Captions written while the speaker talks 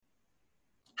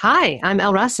Hi, I'm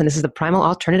Elle Russ, and this is the Primal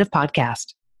Alternative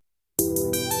Podcast.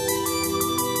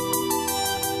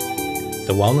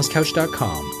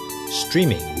 TheWellnessCouch.com,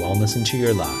 streaming wellness into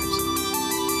your lives.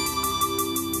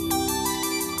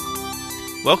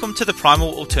 Welcome to the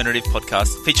Primal Alternative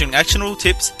Podcast, featuring actionable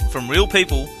tips from real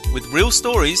people with real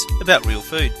stories about real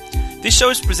food. This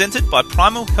show is presented by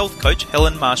Primal Health Coach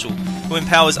Helen Marshall, who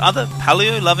empowers other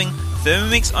paleo-loving,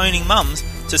 Thermomix-owning mums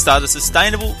to start a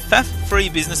sustainable, faff-free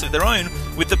business of their own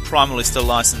with the Primalista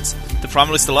license. The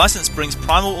Primalista license brings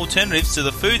primal alternatives to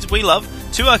the foods we love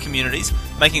to our communities,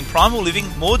 making primal living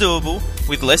more doable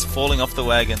with less falling off the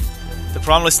wagon. The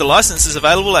Primalista license is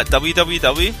available at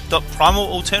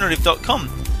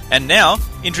www.primalalternative.com. And now,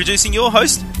 introducing your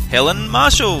host, Helen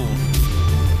Marshall.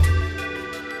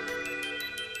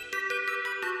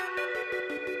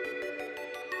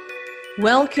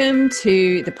 Welcome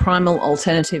to the Primal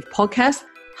Alternative Podcast.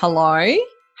 Hello,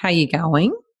 how you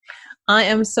going? I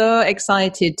am so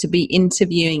excited to be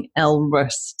interviewing Elle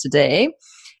Russ today.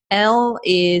 Elle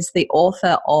is the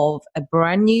author of a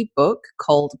brand new book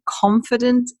called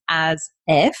Confident as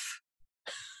F.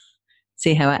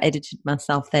 See how I edited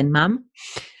myself then, ma'am?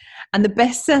 And the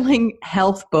best-selling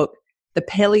health book, The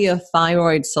Paleo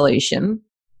Thyroid Solution,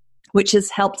 which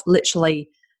has helped literally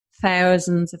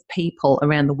thousands of people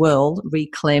around the world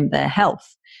reclaim their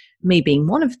health, me being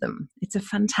one of them. It's a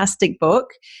fantastic book.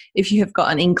 If you have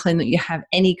got an inkling that you have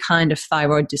any kind of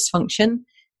thyroid dysfunction,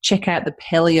 check out the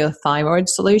Paleo Thyroid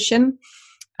Solution.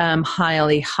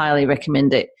 Highly, highly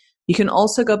recommend it. You can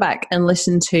also go back and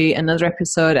listen to another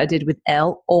episode I did with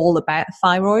Elle all about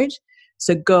thyroid.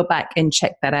 So go back and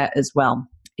check that out as well.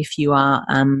 If you are,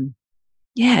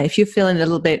 if you're feeling a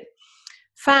little bit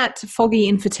fat, foggy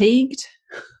and fatigued,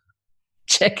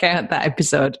 check out that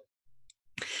episode.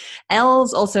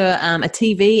 Elle's also a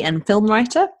TV and film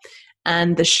writer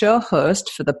and the show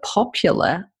host for the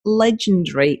popular,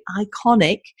 legendary,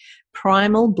 iconic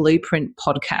Primal Blueprint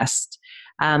podcast,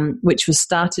 which was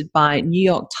started by New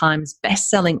York Times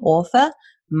bestselling author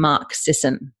Mark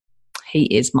Sisson. He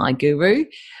is my guru.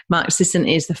 Mark Sisson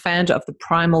is the founder of the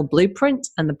Primal Blueprint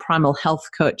and the Primal Health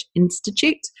Coach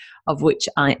Institute, of which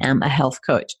I am a health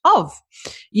coach of.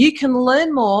 You can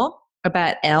learn more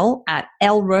about Elle at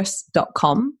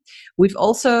elleruss.com. We've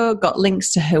also got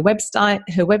links to her website,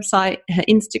 her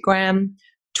Instagram,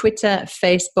 Twitter,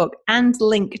 Facebook, and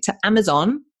link to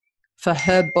Amazon for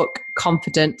her book,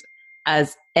 Confident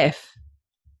as F.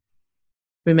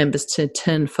 Remembers to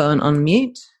turn phone on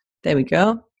mute. There we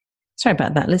go. Sorry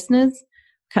about that, listeners.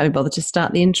 Can't be bothered to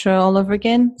start the intro all over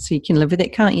again, so you can live with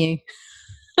it, can't you?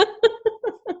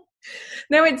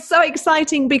 Now, it's so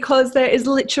exciting because there is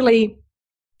literally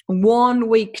 1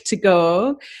 week to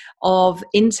go of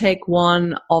intake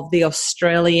one of the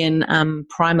Australian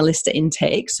Primalista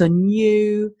intake. So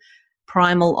new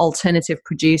primal alternative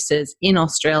producers in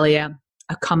Australia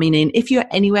are coming in. If you're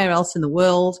anywhere else in the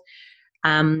world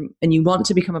and you want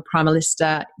to become a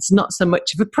Primalista, it's not so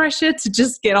much of a pressure to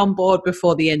just get on board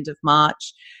before the end of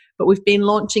March. But we've been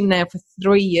launching now for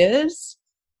 3 years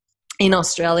in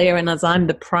Australia, and as I'm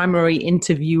the primary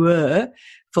interviewer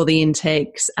for the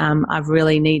intakes, I've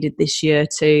really needed this year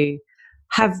to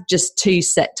have just 2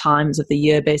 set times of the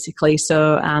year, basically.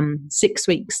 So 6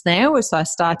 weeks now. So I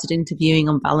started interviewing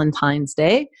on Valentine's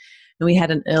Day, and we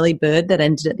had an early bird that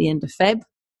ended at the end of Feb.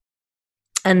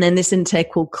 And then this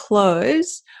intake will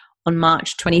close on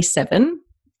March 27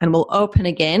 and will open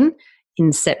again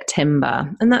in September.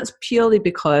 And that's purely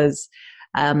because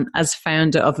as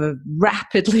founder of a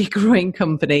rapidly growing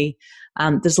company,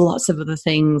 there's lots of other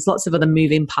things, lots of other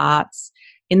moving parts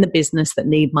in the business that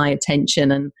need my attention.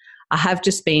 And I have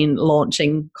just been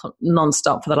launching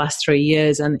nonstop for the last 3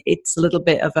 years. And it's a little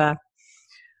bit of it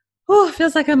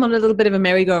feels like I'm on a little bit of a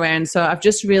merry-go-round. So I've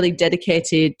just really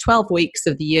dedicated 12 weeks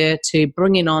of the year to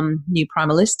bringing on new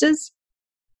Primalistas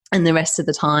and the rest of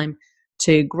the time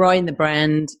to growing the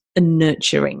brand and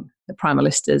nurturing the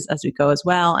Primalistas as we go as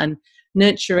well, and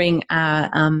nurturing our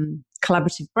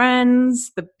collaborative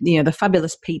brands, the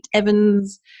fabulous Pete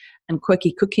Evans and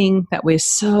Quirky Cooking that we're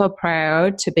so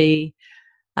proud to be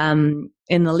in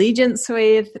allegiance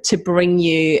with, to bring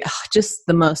you just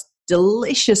the most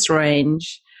delicious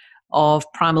range of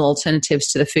primal alternatives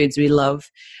to the foods we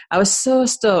love. I was so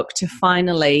stoked to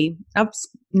finally, I've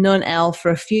known Elle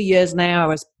for a few years now. I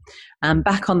was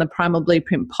back on the Primal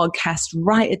Blueprint podcast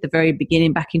right at the very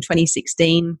beginning, back in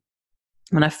 2016.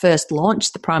 When I first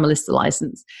launched the Primalista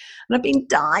license. And I've been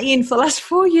dying for the last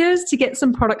 4 years to get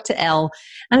some product to Elle.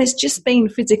 And it's just been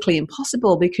physically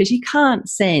impossible because you can't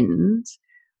send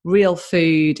real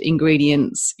food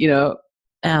ingredients,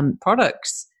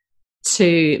 products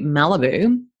to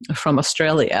Malibu from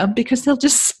Australia because they'll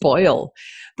just spoil.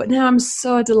 But now I'm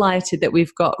so delighted that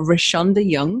we've got Rashonda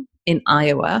Young in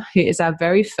Iowa, who is our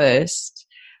very first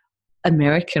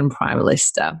American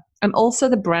Primalista and also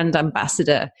the brand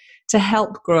ambassador to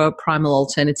help grow Primal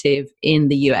Alternative in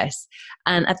the US.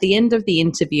 And at the end of the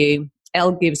interview,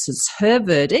 Elle gives us her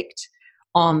verdict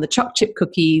on the choc chip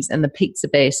cookies and the pizza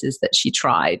bases that she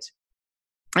tried.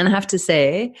 And I have to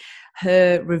say,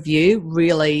 her review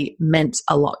really meant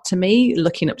a lot to me,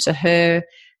 looking up to her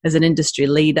as an industry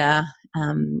leader.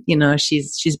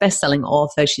 She's a best-selling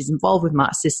author. She's involved with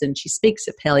Mark Sisson. She speaks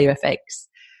at PaleoFX.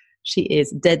 She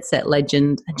is a dead set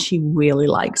legend, and she really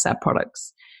likes our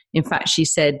products. In fact, she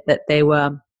said that they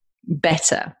were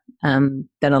better than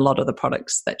a lot of the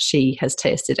products that she has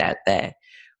tasted out there,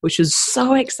 which was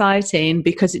so exciting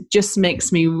because it just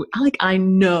makes me, I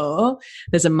know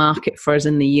there's a market for us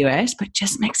in the US, but it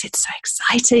just makes it so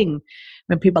exciting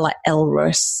when people like Elle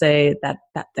Russ say that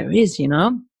there is,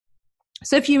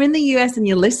 So if you're in the US and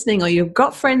you're listening, or you've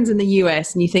got friends in the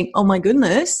US and you think, oh my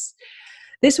goodness,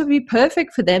 this would be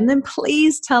perfect for them, then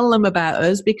please tell them about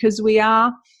us, because we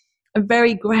are a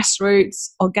very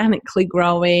grassroots, organically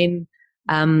growing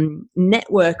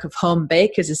network of home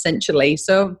bakers, essentially.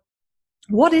 So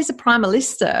what is a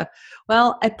Primalista?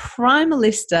 Well, a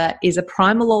Primalista is a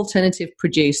primal alternative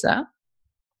producer,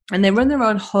 and they run their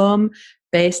own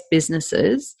home-based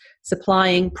businesses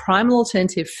supplying primal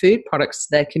alternative food products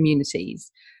to their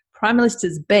communities.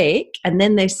 Primalistas bake, and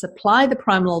then they supply the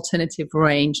primal alternative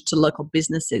range to local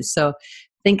businesses. So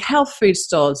think health food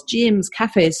stores, gyms,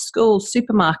 cafes, schools,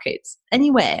 supermarkets,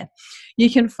 anywhere. You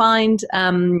can find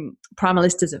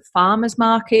Primalistas at farmers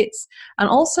markets, and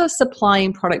also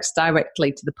supplying products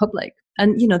directly to the public.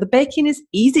 And, the baking is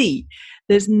easy.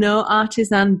 There's no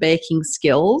artisan baking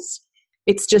skills.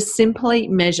 It's just simply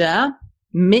measure,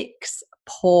 mix,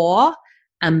 pour,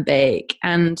 and bake.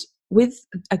 And with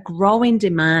a growing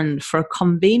demand for a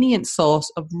convenient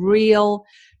source of real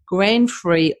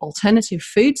grain-free alternative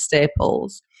food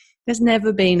staples, there's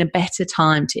never been a better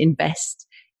time to invest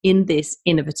in this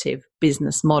innovative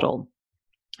business model.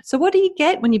 So what do you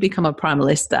get when you become a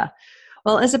Primalista?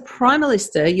 Well, as a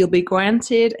Primalista, you'll be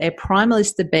granted a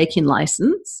Primalista baking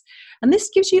license, and this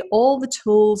gives you all the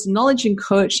tools, knowledge, and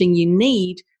coaching you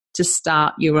need to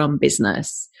start your own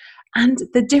business. And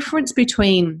the difference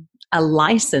between a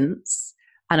license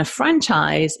and a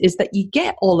franchise is that you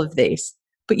get all of this,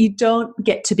 but you don't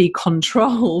get to be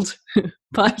controlled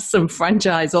by some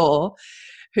franchisor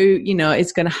who,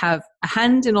 is going to have a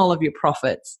hand in all of your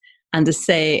profits and a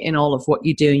say in all of what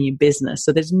you do in your business.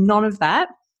 So there's none of that.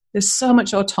 There's so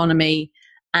much autonomy.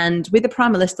 And with a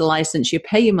Primalista license, you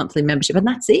pay your monthly membership, and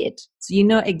that's it. So you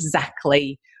know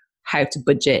exactly how to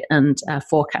budget and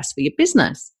forecast for your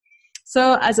business.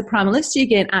 So as a Primalista, you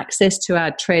gain access to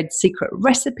our trade secret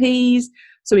recipes.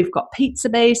 So we've got pizza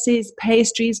bases,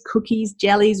 pastries, cookies,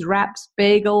 jellies, wraps,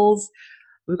 bagels.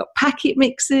 We've got packet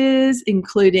mixes,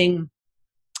 including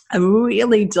a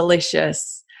really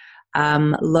delicious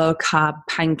low-carb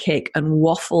pancake and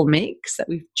waffle mix that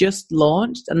we've just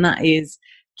launched, and that is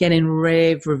getting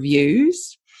rave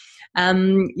reviews.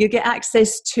 You get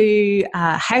access to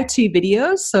how-to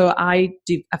videos. So I've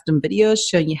done videos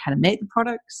showing you how to make the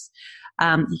products.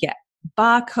 You get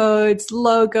barcodes,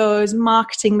 logos,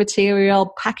 marketing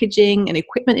material, packaging and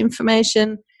equipment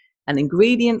information, an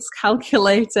ingredients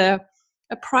calculator,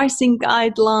 a pricing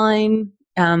guideline,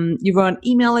 your own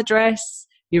email address,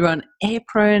 your own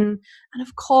apron, and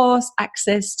of course,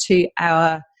 access to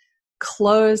our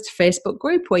closed Facebook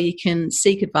group where you can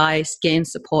seek advice, gain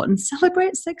support, and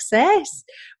celebrate success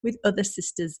with other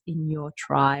sisters in your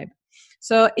tribe.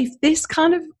 So if this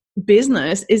kind of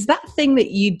business is that thing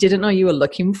that you didn't know you were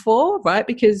looking for, right?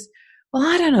 Because, well,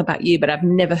 I don't know about you, but I've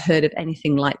never heard of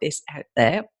anything like this out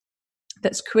there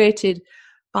that's created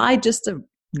by just a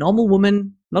normal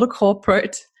woman, not a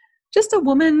corporate, just a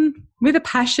woman with a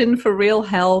passion for real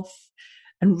health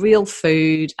and real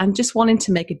food and just wanting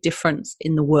to make a difference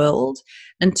in the world,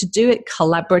 and to do it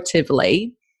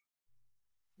collaboratively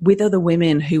with other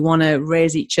women who want to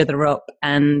raise each other up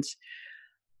and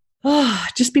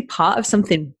just be part of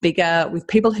something bigger with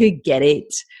people who get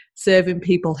it, serving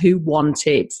people who want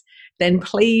it. Then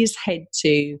please head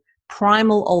to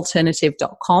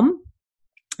primalalternative.com.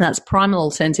 That's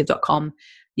primalalternative.com.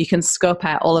 You can scope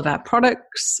out all of our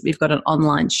products. We've got an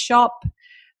online shop.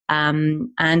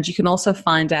 And you can also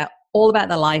find out all about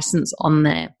the license on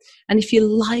there. And if you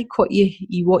like what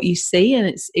you see and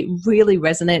it really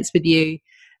resonates with you,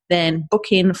 then book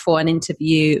in for an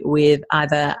interview with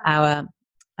either our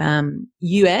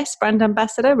US brand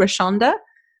ambassador, Rashonda,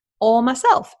 or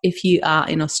myself if you are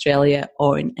in Australia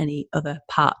or in any other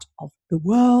part of the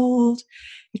world.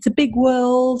 It's a big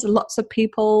world, lots of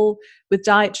people with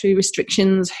dietary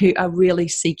restrictions who are really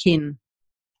seeking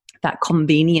that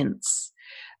convenience.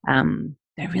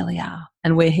 They really are.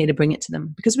 And we're here to bring it to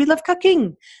them because we love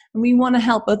cooking and we want to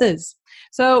help others.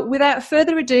 So without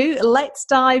further ado, let's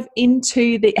dive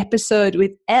into the episode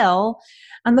with Elle.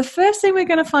 And the first thing we're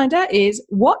going to find out is,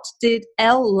 what did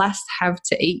Elle last have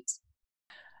to eat?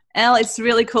 Elle, it's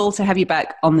really cool to have you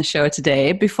back on the show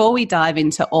today. Before we dive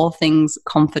into all things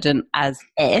confident as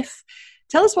F,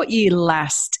 tell us what you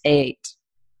last ate.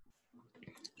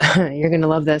 You're going to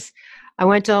love this. I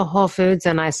went to Whole Foods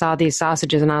and I saw these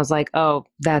sausages and I was like, oh,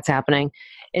 that's happening.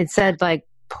 It said like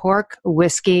pork,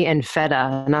 whiskey, and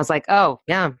feta. And I was like, oh,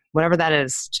 yeah, whatever that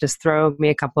is, just throw me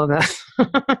a couple of those.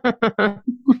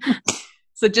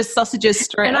 So just sausages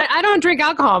straight and up? I don't drink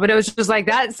alcohol, but it was just like,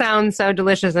 that sounds so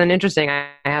delicious and interesting. I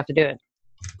have to do it.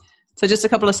 So just a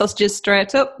couple of sausages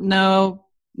straight up? No,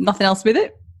 nothing else with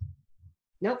it?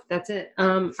 Nope, that's it.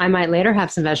 I might later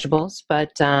have some vegetables,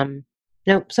 but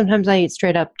nope, sometimes I eat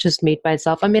straight up just meat by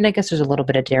itself. I mean, I guess there's a little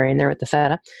bit of dairy in there with the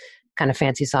feta, kind of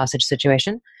fancy sausage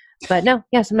situation. But no,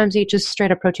 yeah, sometimes I eat just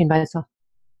straight up protein by itself.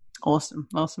 Awesome.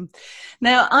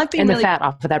 Now, I've been and the fat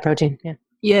off of that protein, yeah.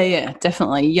 Yeah,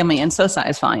 definitely. Yummy and so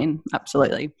satisfying.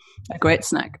 Absolutely. A great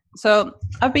snack. So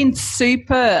I've been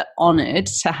super honored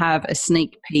to have a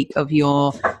sneak peek of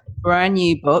your brand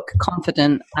new book,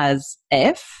 Confident as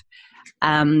F.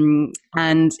 And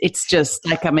it's just,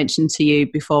 like I mentioned to you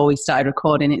before we started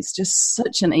recording, it's just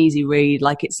such an easy read.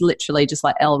 Like, it's literally just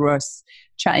like Elle Russ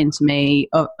chatting to me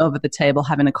over the table,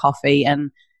 having a coffee,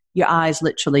 and your eyes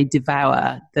literally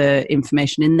devour the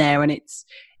information in there. And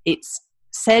it's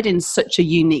said in such a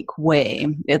unique way,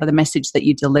 the message that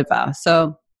you deliver.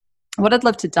 So what I'd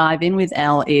love to dive in with,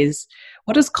 Elle, is,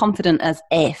 what does Confident as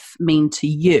F mean to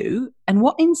you, and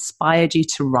what inspired you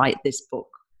to write this book?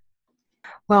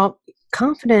 Well,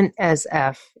 Confident as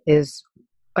F is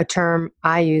a term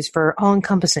I use for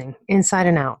all-encompassing, inside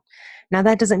and out. Now,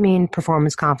 that doesn't mean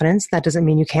performance confidence. That doesn't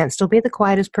mean you can't still be the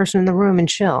quietest person in the room and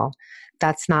chill.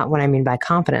 That's not what I mean by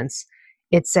confidence.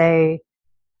 It's a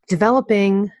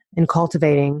developing and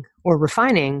cultivating or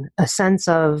refining a sense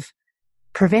of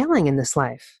prevailing in this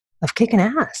life, of kicking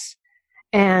ass.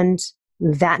 And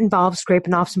that involves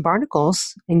scraping off some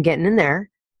barnacles and getting in there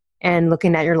and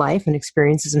looking at your life and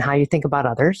experiences and how you think about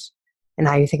others and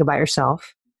how you think about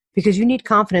yourself. Because you need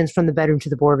confidence from the bedroom to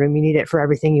the boardroom. You need it for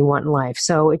everything you want in life.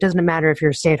 So it doesn't matter if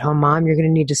you're a stay-at-home mom, you're going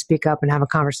to need to speak up and have a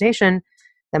conversation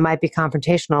that might be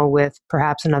confrontational with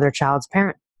perhaps another child's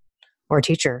parent or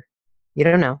teacher. You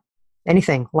don't know.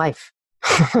 Anything, life.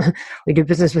 We do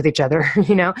business with each other,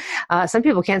 Some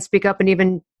people can't speak up and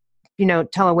even,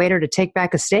 tell a waiter to take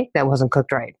back a steak that wasn't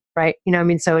cooked right?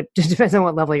 So it just depends on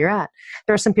what level you're at.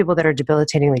 There are some people that are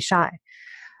debilitatingly shy.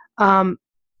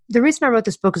 The reason I wrote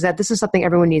this book is that this is something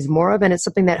everyone needs more of, and it's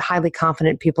something that highly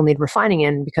confident people need refining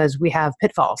in, because we have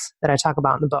pitfalls that I talk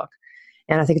about in the book.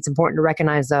 And I think it's important to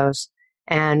recognize those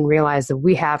and realize that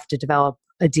we have to develop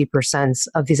a deeper sense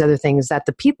of these other things that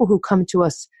the people who come to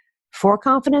us for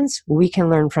confidence, we can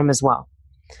learn from as well.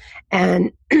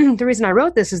 And the reason I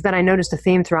wrote this is that I noticed a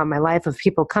theme throughout my life of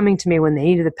people coming to me when they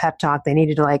needed a pep talk. They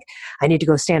needed to I need to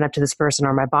go stand up to this person,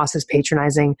 or my boss is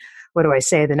patronizing. What do I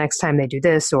say the next time they do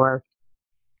this? Or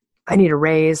I need a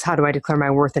raise. How do I declare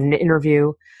my worth in an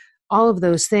interview? All of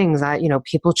those things that,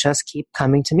 people just keep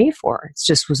coming to me for. It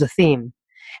just was a theme.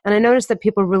 And I noticed that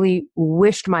people really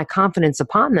wished my confidence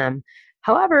upon them.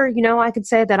 However, I could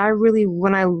say that I really,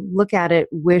 when I look at it,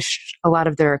 wished a lot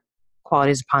of their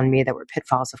qualities upon me that were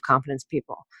pitfalls of confidence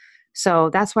people. So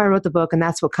that's why I wrote the book, and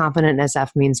that's what Confident as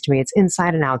F means to me. It's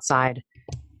inside and outside.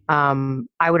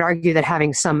 I would argue that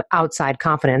having some outside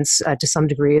confidence to some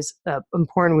degree is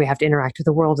important. We have to interact with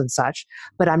the world and such,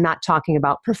 but I'm not talking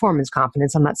about performance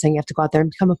confidence. I'm not saying you have to go out there and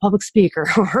become a public speaker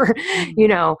or,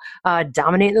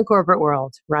 dominate the corporate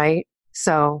world, right?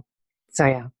 So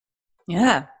yeah.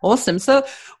 Yeah, awesome. So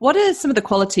what are some of the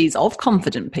qualities of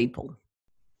confident people?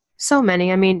 So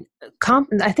many. I mean,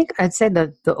 I think I'd say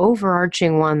the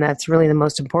overarching one that's really the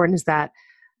most important is that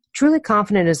truly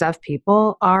confident as F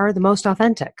people are the most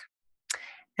authentic.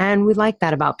 And we like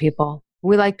that about people.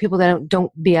 We like people that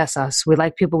don't BS us. We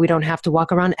like people we don't have to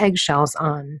walk around eggshells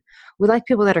on. We like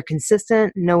people that are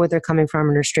consistent, know where they're coming from,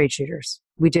 and are straight shooters.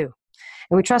 We do.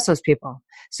 And we trust those people.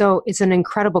 So it's an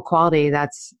incredible quality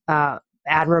that's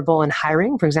admirable in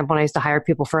hiring. For example, when I used to hire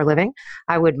people for a living,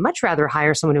 I would much rather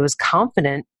hire someone who was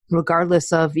confident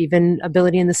regardless of even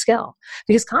ability in the skill.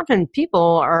 Because confident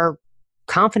people are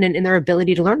confident in their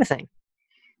ability to learn a thing.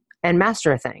 and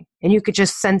master a thing. And you could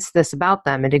just sense this about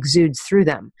them. It exudes through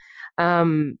them,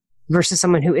 versus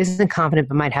someone who isn't confident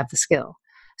but might have the skill.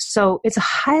 So it's a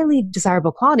highly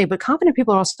desirable quality, but confident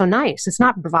people are also nice. It's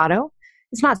not bravado.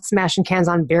 It's not smashing cans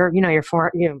on beer,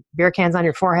 beer cans on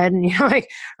your forehead and, like,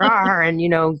 rawr, and,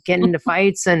 getting into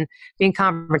fights and being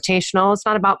confrontational. It's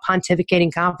not about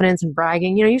pontificating confidence and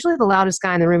bragging. Usually the loudest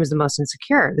guy in the room is the most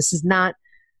insecure. This is not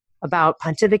about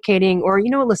pontificating or,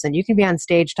 listen, you can be on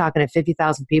stage talking to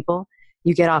 50,000 people.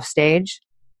 You get off stage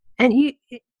and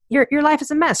your life is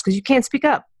a mess because you can't speak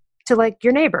up to, like,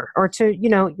 your neighbor or to,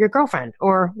 your girlfriend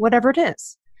or whatever it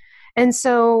is. And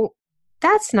so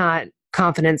that's not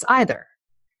confidence either.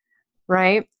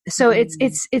 Right. So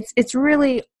it's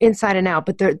really inside and out,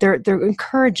 but they're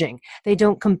encouraging. They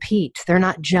don't compete. They're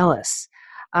not jealous.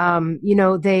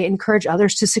 They encourage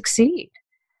others to succeed.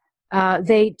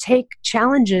 They take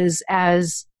challenges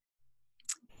as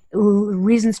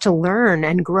reasons to learn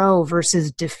and grow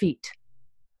versus defeat.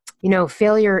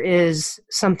 Failure is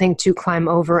something to climb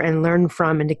over and learn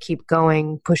from and to keep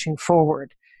going, pushing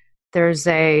forward. There's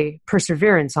a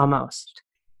perseverance almost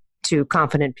to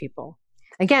confident people.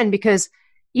 Again, because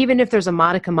even if there's a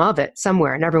modicum of it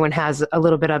somewhere, and everyone has a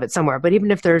little bit of it somewhere, but even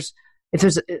if there's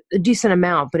a decent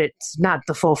amount, but it's not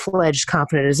the full-fledged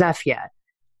confident as F yet,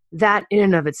 that in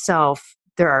and of itself,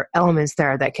 there are elements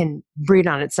there that can breed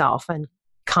on itself and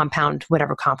compound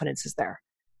whatever confidence is there.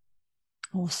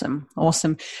 Awesome.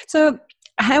 So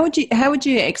how would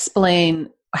you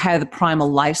explain how the primal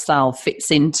lifestyle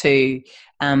fits into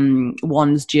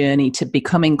one's journey to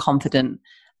becoming confident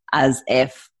as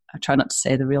F? I try not to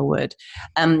say the real word.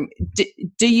 Do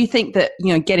you think that,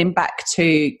 getting back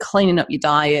to cleaning up your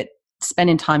diet,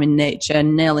 spending time in nature,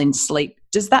 nailing sleep,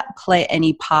 does that play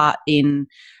any part in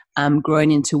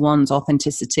growing into one's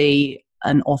authenticity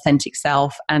and authentic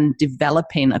self and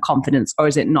developing a confidence, or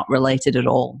is it not related at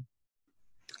all?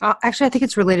 Actually, I think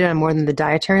it's related on more than the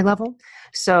dietary level.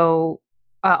 So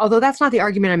although that's not the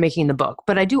argument I'm making in the book,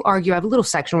 but I do argue, I have a little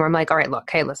section where I'm like, all right, look,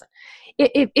 hey, listen.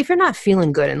 If you're not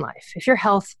feeling good in life, if you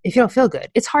don't feel good,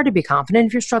 it's hard to be confident.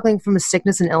 If you're struggling from a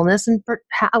sickness and illness, and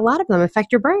a lot of them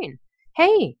affect your brain.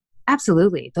 Hey,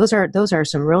 absolutely. Those are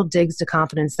some real digs to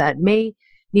confidence that may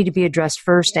need to be addressed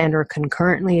first and or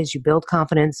concurrently as you build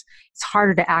confidence. It's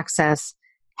harder to access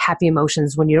happy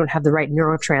emotions when you don't have the right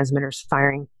neurotransmitters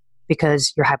firing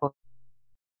because you're hypo.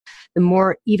 The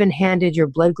more even-handed your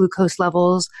blood glucose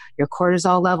levels, your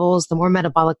cortisol levels, the more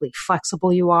metabolically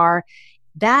flexible you are.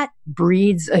 That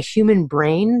breeds a human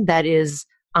brain that is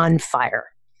on fire.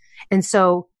 And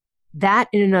so that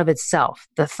in and of itself,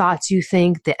 the thoughts you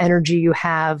think, the energy you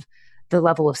have, the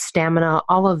level of stamina,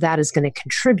 all of that is going to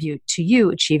contribute to you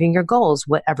achieving your goals,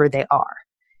 whatever they are.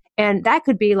 And that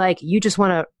could be like, you just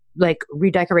want to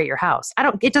redecorate your house.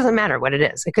 It doesn't matter what it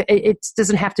is. It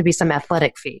doesn't have to be some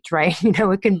athletic feat, right?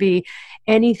 It can be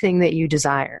anything that you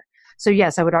desire. So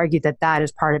yes, I would argue that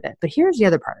is part of it. But here's the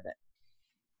other part of it.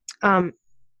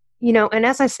 And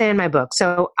as I say in my book,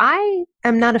 so I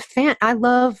am not a fan. I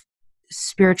love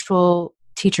spiritual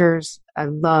teachers. I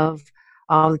love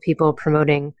all the people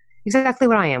promoting exactly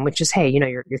what I am, which is, hey,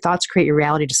 your thoughts create your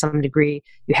reality to some degree.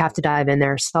 You have to dive in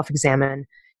there, self-examine.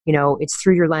 It's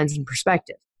through your lens and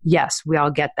perspective. Yes, we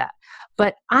all get that.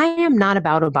 But I am not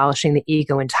about abolishing the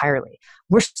ego entirely.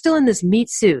 We're still in this meat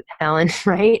suit, Helen,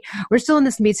 right? We're still in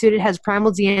this meat suit. It has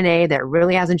primal DNA that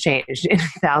really hasn't changed in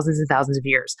thousands and thousands of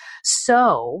years.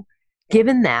 So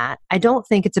given that, I don't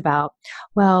think it's about,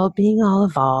 being all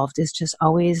evolved is just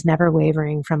always never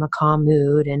wavering from a calm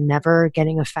mood and never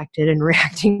getting affected and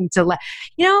reacting to,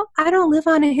 I don't live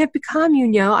on a hippie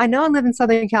commune, I know I live in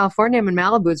Southern California. I'm in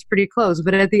Malibu. It's pretty close.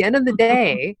 But at the end of the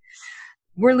day,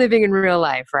 we're living in real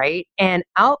life, right? And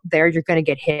out there, you're going to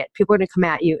get hit. People are going to come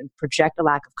at you and project a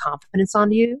lack of confidence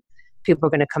onto you. People are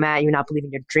going to come at you and not believe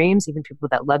in your dreams, even people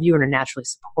that love you and are naturally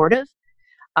supportive.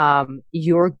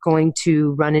 You're going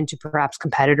to run into perhaps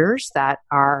competitors that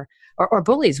are, or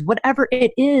bullies, whatever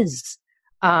it is.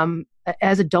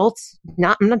 As adults,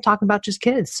 I'm not talking about just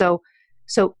kids. So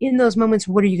in those moments,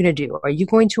 what are you going to do? Are you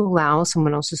going to allow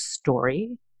someone else's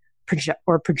story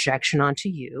projection onto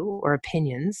you or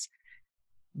opinions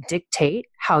dictate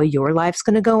how your life's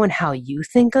going to go and how you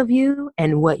think of you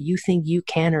and what you think you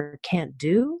can or can't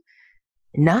do?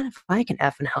 Not if I can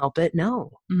effing help it.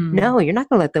 No, no, you're not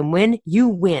going to let them win. You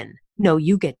win. No,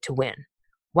 you get to win.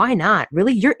 Why not?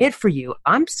 Really? You're it for you.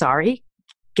 I'm sorry.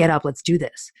 Get up. Let's do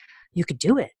this. You could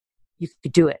do it. You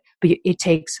could do it. But it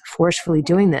takes forcefully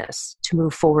doing this to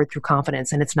move forward through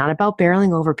confidence. And it's not about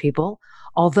barreling over people.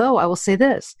 Although I will say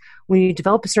this, when you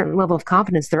develop a certain level of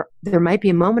confidence, there might be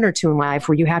a moment or two in life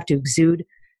where you have to exude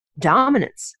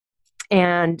dominance.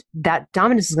 And that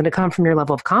dominance is going to come from your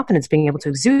level of confidence, being able to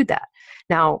exude that.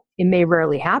 Now, it may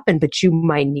rarely happen, but you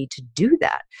might need to do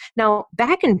that. Now,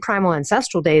 back in primal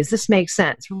ancestral days, this makes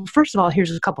sense. First of all,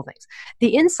 here's a couple things.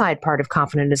 The inside part of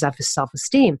confident is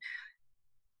self-esteem.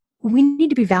 We need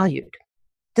to be valued.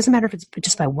 Doesn't matter if it's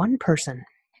just by one person,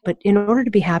 but in order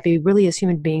to be happy, really as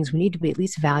human beings, we need to be at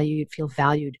least valued, feel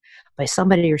valued by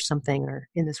somebody or something or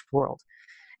in this world.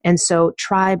 And so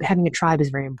having a tribe is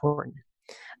very important.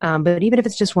 But even if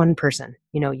it's just one person,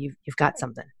 you've got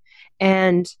something.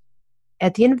 And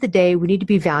at the end of the day, we need to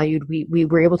be valued. We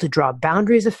were able to draw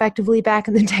boundaries effectively back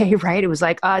in the day, right? It was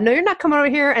like, no, you're not coming over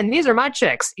here, and these are my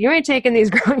chicks. You ain't taking these,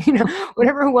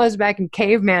 whatever it was back in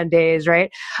caveman days,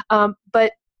 right?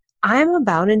 But I'm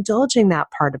about indulging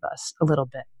that part of us a little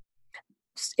bit.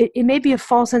 It may be a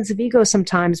false sense of ego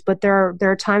sometimes, but there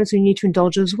are times when you need to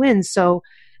indulge those wins. So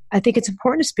I think it's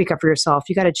important to speak up for yourself.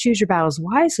 You got to choose your battles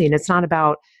wisely, and it's not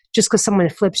about just because someone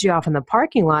flips you off in the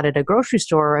parking lot at a grocery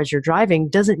store as you're driving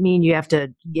doesn't mean you have to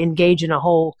engage in a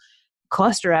whole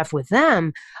cluster F with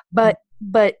them. But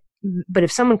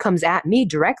if someone comes at me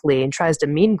directly and tries to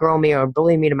mean girl me or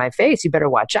bully me to my face, you better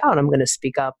watch out. I'm going to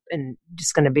speak up, and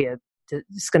it's going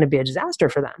to be a disaster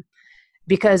for them.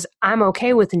 Because I'm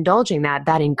okay with indulging that.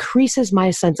 That increases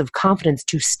my sense of confidence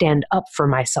to stand up for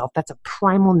myself. That's a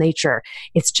primal nature.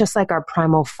 It's just like our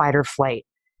primal fight or flight.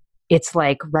 It's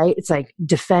like, right? It's like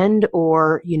defend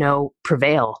or,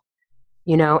 prevail,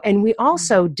 and we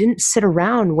also didn't sit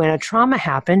around when a trauma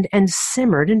happened and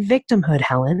simmered in victimhood,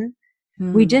 Helen.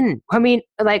 We didn't. I mean,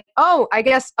 like, I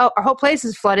guess, our whole place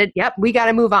is flooded. Yep, we got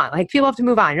to move on. Like, people have to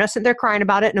move on. You're not sitting there crying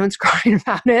about it. No one's crying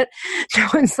about it. No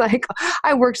one's like,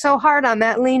 I worked so hard on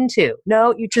that lean-to.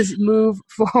 No, you just move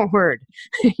forward.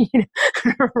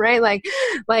 Right?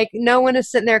 Like no one is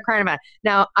sitting there crying about it.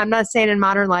 Now, I'm not saying in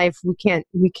modern life we can't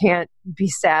be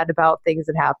sad about things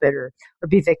that happen or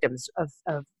be victims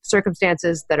of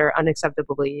circumstances that are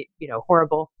unacceptably,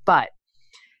 horrible, but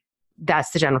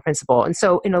that's the general principle. And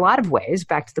so in a lot of ways,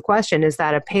 back to the question, is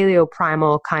that a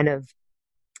paleo-primal kind of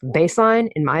baseline,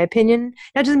 in my opinion?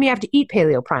 That doesn't mean you have to eat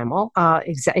paleo-primal.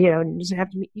 Doesn't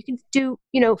have to. You can do,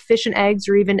 fish and eggs,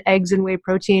 or even eggs and whey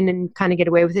protein, and kind of get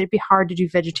away with it. It'd be hard to do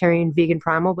vegetarian, vegan,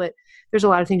 primal, but there's a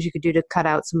lot of things you could do to cut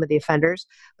out some of the offenders.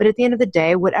 But at the end of the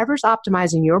day, whatever's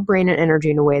optimizing your brain and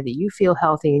energy in a way that you feel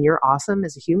healthy and you're awesome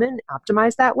as a human,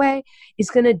 optimized that way,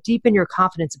 is going to deepen your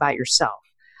confidence about yourself.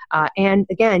 And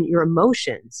again, your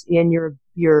emotions and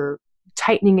your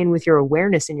tightening in with your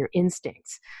awareness and your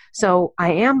instincts. So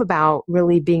I am about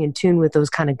really being in tune with those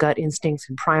kind of gut instincts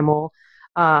and primal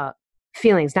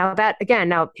feelings. Now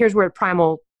here's where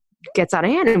primal gets out of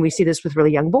hand, and we see this with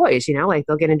really young boys. Like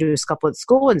they'll get into a scuffle at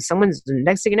school, and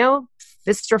next thing you know,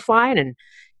 fists are flying and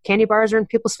candy bars are in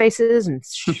people's faces, and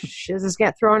shizzes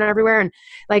get thrown everywhere. And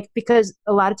because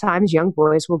a lot of times young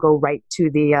boys will go right to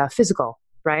the physical,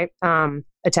 right?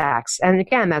 Attacks. And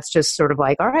again, that's just sort of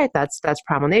like, all right, that's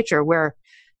primal nature, where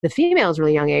the females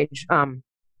really young age,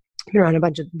 around a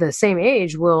bunch of the same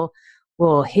age, will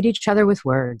hit each other with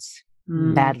words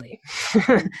badly.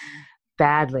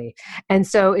 Badly. And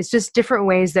so it's just different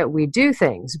ways that we do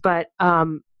things. But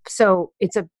so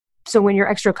when you're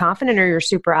extra confident or you're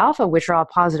super alpha, which are all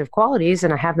positive qualities,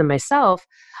 and I have them myself,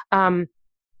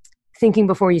 thinking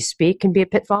before you speak can be a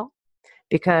pitfall,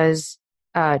 because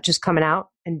just coming out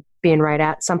and being right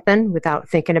at something without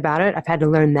thinking about it. I've had to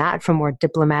learn that from more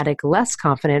diplomatic, less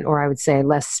confident, or I would say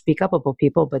less speak-upable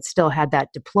people, but still had that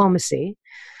diplomacy.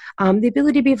 The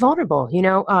ability to be vulnerable.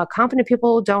 Confident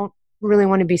people don't really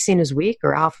want to be seen as weak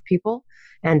or alpha people.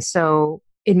 And so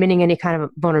admitting any kind of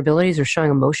vulnerabilities or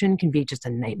showing emotion can be just a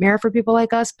nightmare for people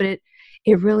like us. But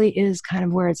it really is kind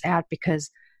of where it's at, because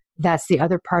that's the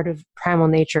other part of primal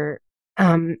nature.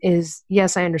 Is,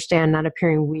 yes, I understand not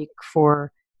appearing weak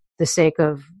for the sake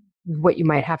of what you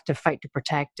might have to fight to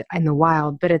protect in the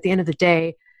wild. But at the end of the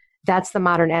day, that's the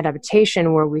modern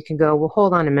adaptation where we can go, well,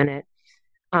 hold on a minute.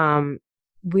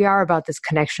 We are about this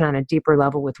connection on a deeper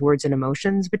level with words and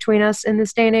emotions between us in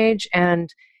this day and age.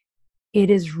 And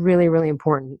it is really, really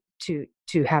important to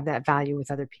have that value with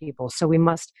other people. So we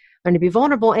must learn to be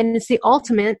vulnerable. And it's the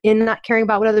ultimate in not caring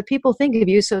about what other people think of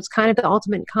you. So it's kind of the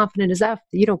ultimate in confident as F,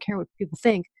 that you don't care what people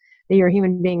think, that you're a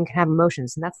human being, can have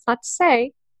emotions. And that's not to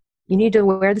say you need to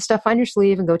wear the stuff on your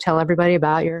sleeve and go tell everybody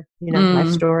about your,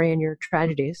 life story and your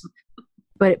tragedies.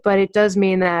 But it does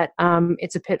mean that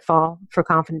it's a pitfall for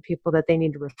confident people that they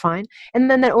need to refine. And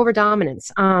then that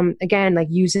overdominance. Again, like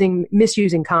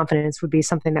misusing confidence would be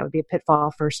something that would be a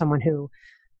pitfall for someone who,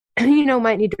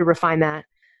 might need to refine that,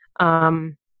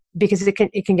 because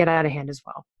it can get out of hand as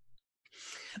well.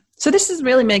 So this is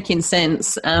really making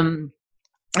sense.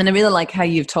 And I really like how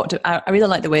you've talked. I really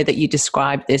like the way that you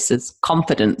describe this as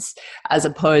confidence, as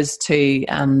opposed to,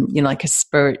 like a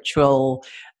spiritual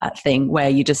thing where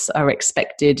you just are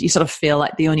expected. You sort of feel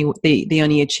like the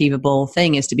only achievable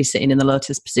thing is to be sitting in the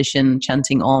lotus position,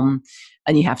 chanting Om,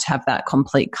 and you have to have that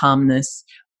complete calmness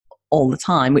all the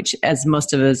time, which, as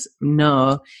most of us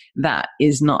know, that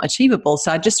is not achievable.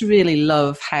 So I just really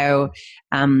love how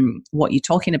what you're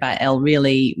talking about, Elle,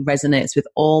 really resonates with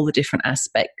all the different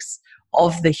aspects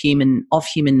of human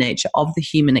nature, of the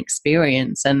human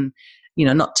experience. And,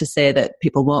 not to say that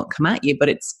people won't come at you, but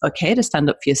it's okay to stand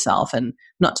up for yourself, and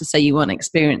not to say you won't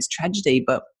experience tragedy,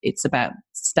 but it's about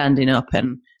standing up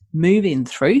and moving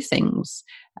through things,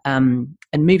 and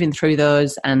moving through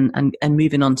those and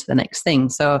moving on to the next thing.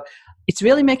 So it's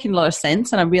really making a lot of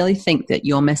sense. And I really think that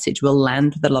your message will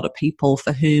land with a lot of people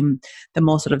for whom the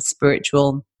more sort of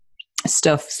spiritual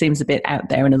stuff seems a bit out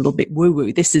there and a little bit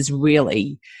woo-woo. This is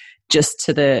really just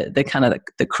to the kind of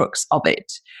the crux of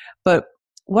it. But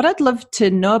what I'd love to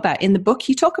know about, in the book,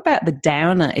 you talk about the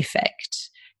downer effect.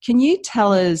 Can you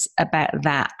tell us about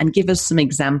that and give us some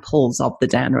examples of the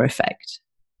downer effect?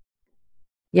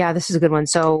 Yeah, this is a good one.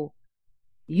 So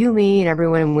you, me, and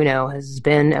everyone we know has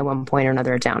been at one point or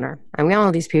another a downer. And we all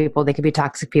know these people. They can be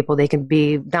toxic people. They can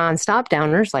be nonstop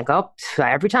downers, like, oh,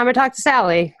 every time I talk to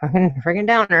Sally, freaking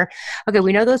downer. Okay,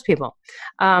 we know those people.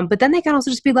 But then they can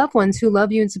also just be loved ones who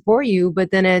love you and support you.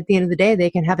 But then at the end of the day, they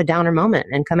can have a downer moment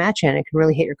and come at you, and it can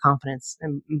really hit your confidence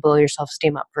and blow your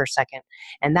self-esteem up for a second.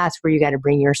 And that's where you got to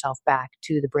bring yourself back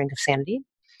to the brink of sanity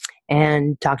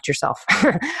and talk to yourself.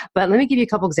 But let me give you a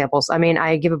couple examples. I mean,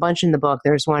 I give a bunch in the book.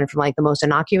 There's one from like the most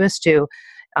innocuous to,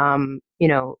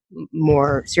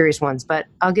 more serious ones. But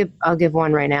I'll give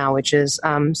one right now, which is,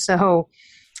 so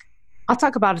I'll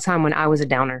talk about a time when I was a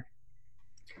downer.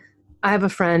 I have a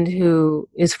friend who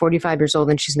is 45 years old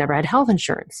and she's never had health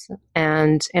insurance.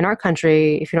 And in our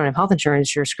country, if you don't have health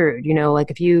insurance, you're screwed. Like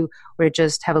if you were to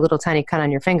just have a little tiny cut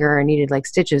on your finger and needed like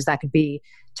stitches, that could be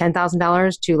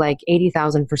 $10,000 to like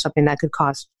 $80,000 for something that could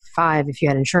cost $5,000 if you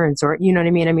had insurance, or you know what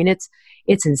I mean? I mean, it's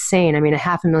insane. I mean,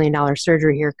 $500,000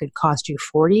 surgery here could cost you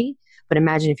 $40,000. But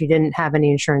imagine if you didn't have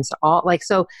any insurance at all. Like,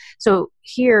 so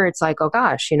here it's like, oh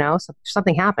gosh, so if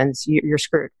something happens, you're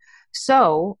screwed.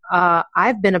 So,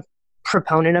 I've been a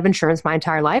proponent of insurance my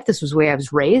entire life. This was the way I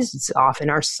was raised. It's often in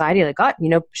our society, like,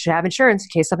 should have insurance in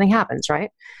case something happens,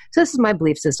 right? So this is my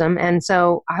belief system. And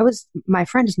so my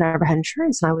friend has never had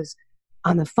insurance, and I was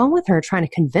on the phone with her trying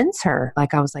to convince her.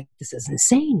 Like, I was like, this is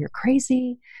insane. You're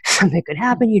crazy. Something could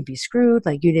happen. You'd be screwed.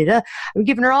 Like you did. I'm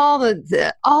giving her all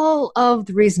of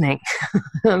the reasoning.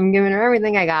 I'm giving her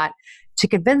everything I got to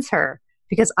convince her,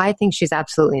 because I think she's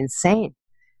absolutely insane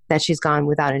that she's gone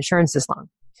without insurance this long.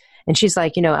 And she's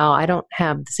like, Elle, I don't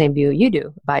have the same view you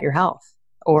do about your health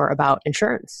or about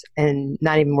insurance, and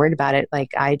not even worried about it. Like,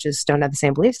 I just don't have the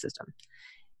same belief system.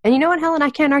 And you know what, Helen,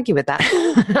 I can't argue with that.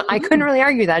 I couldn't really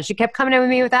argue that. She kept coming in with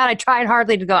me with that. I tried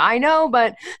hardly to go, I know,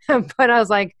 but I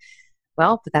was like,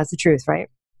 well, but that's the truth, right?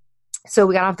 So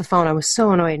we got off the phone. I was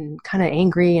so annoyed and kind of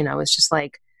angry. And I was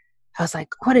like,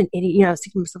 what an idiot. I was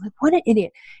thinking to myself, like, what an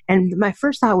idiot. And my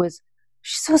first thought was,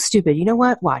 she's so stupid. You know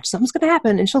what? Watch. Something's going to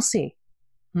happen and she'll see.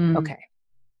 Okay.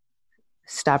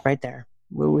 Stop right there.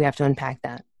 We have to unpack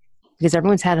that, because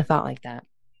everyone's had a thought like that.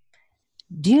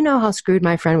 Do you know how screwed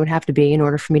my friend would have to be in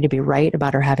order for me to be right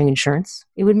about her having insurance?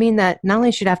 It would mean that not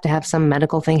only she'd have to have some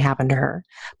medical thing happen to her,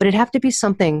 but it'd have to be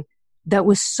something that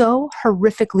was so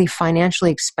horrifically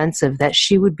financially expensive that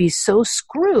she would be so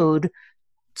screwed.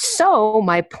 So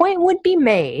my point would be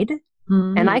made,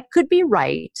 and I could be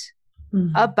right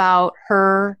about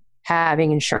her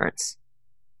having insurance.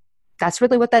 That's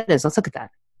really what that is. Let's look at that.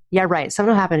 Yeah, right.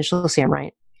 Something will happen and she'll see I'm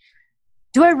right.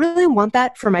 Do I really want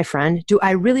that for my friend? Do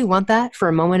I really want that for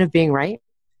a moment of being right?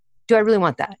 Do I really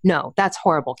want that? No, that's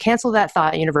horrible. Cancel that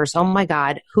thought, universe. Oh my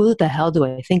God, who the hell do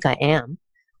I think I am?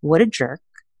 What a jerk.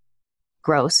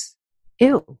 Gross.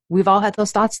 Ew. We've all had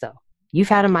those thoughts though. You've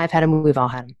had them, I've had them, we've all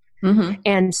had them. Mm-hmm.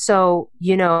 And so,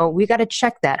 we got to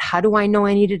check that. How do I know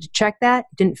I needed to check that?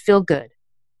 Didn't feel good.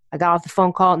 I got off the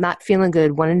phone call, not feeling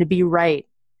good, wanting to be right,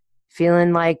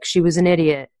 feeling like she was an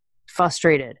idiot,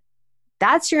 frustrated.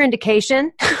 That's your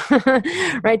indication,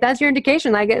 right? That's your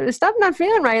indication. Like, stuff not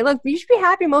feeling right. Look, you should be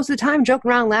happy most of the time, joking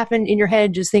around, laughing in your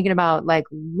head, just thinking about like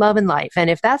love and life.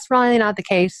 And if that's really not the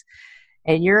case,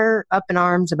 and you're up in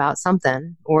arms about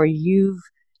something, or you're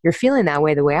feeling that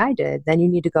way the way I did, then you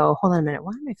need to go, hold on a minute,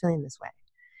 why am I feeling this way?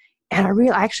 And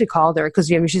I actually called her, because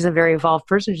she's a very evolved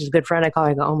person. She's a good friend. I call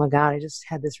her, I go, oh my God, I just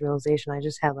had this realization. I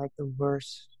just had like the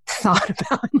worst thought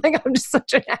about it. Like, I'm just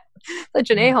such an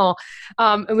a-hole.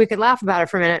 And we could laugh about it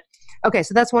for a minute. Okay,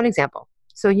 so that's one example.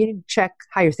 So you need to check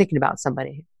how you're thinking about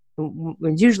somebody.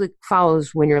 It usually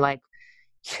follows when you're like,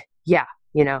 yeah,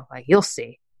 like you'll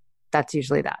see. That's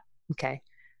usually that. Okay.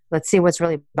 Let's see what's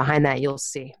really behind that. You'll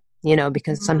see,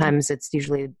 because sometimes it's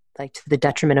usually like to the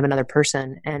detriment of another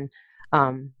person. And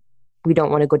we don't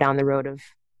want to go down the road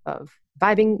of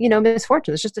vibing,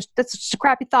 misfortune. That's just a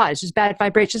crappy thought. It's just bad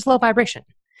vibration. It's low vibration.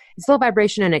 It's low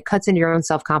vibration and it cuts into your own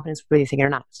self-confidence, whether you think it or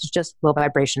not. It's just low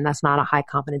vibration. That's not a high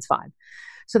confidence vibe.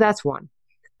 So that's one.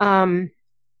 And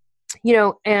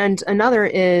another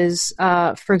is,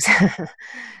 for example,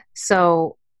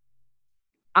 so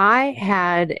I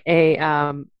had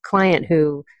a client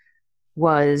who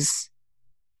was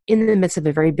in the midst of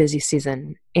a very busy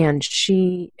season, and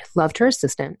she loved her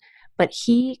assistant, but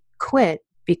he quit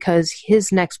because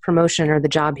his next promotion or the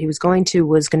job he was going to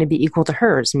was going to be equal to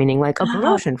hers, meaning like a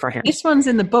promotion for him. This one's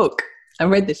in the book. I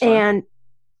read this one. And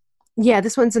yeah,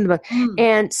 this one's in the book.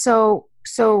 And so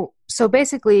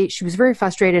basically she was very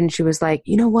frustrated and she was like,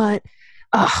 you know what?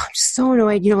 Oh, I'm just so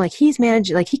annoyed. Like he's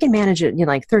managed, like he can manage it,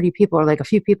 like 30 people or like a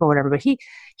few people or whatever, but he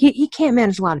can't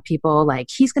manage a lot of people. Like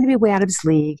he's going to be way out of his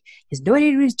league. He has no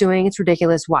idea what he's doing. It's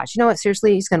ridiculous. Watch, you know what?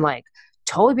 Seriously, he's going to like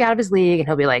totally be out of his league and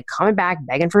he'll be like coming back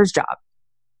begging for his job.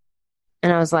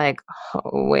 And I was like,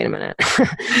 oh, wait a minute.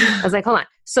 I was like, hold on.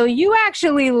 So you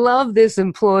actually love this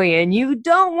employee and you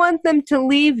don't want them to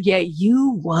leave, yet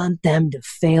you want them to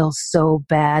fail so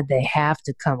bad they have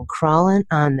to come crawling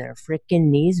on their freaking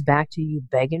knees back to you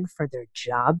begging for their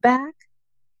job back?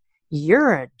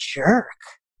 You're a jerk.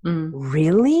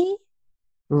 Really?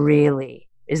 Really?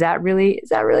 Is that really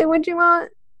what you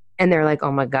want? And they're like,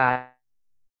 oh my God.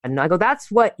 And I go, that's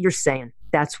what you're saying.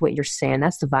 That's what you're saying.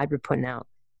 That's the vibe you're putting out.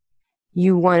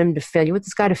 You want him to fail. You want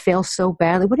this guy to fail so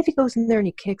badly. What if he goes in there and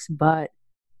he kicks butt?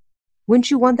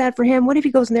 Wouldn't you want that for him? What if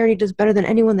he goes in there and he does better than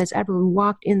anyone that's ever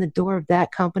walked in the door of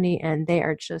that company and they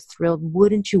are just thrilled?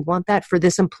 Wouldn't you want that for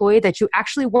this employee that you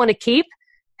actually want to keep?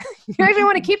 You actually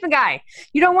want to keep the guy.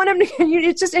 You don't want him to,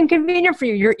 it's just inconvenient for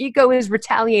you. Your ego is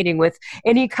retaliating with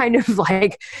any kind of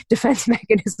like defense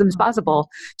mechanisms possible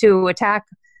to attack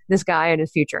this guy in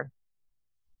his future.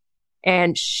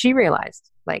 And she realized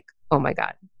like, oh my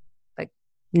God.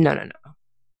 No.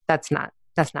 That's not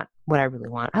what I really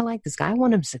want. I like this guy. I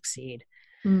want him to succeed.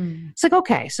 It's like,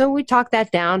 okay. So we talked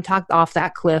off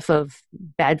that cliff of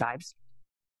bad vibes.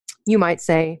 You might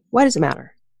say, why does it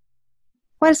matter?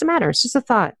 Why does it matter? It's just a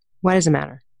thought. Why does it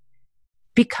matter?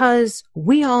 Because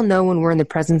we all know when we're in the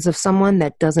presence of someone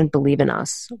that doesn't believe in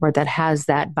us or that has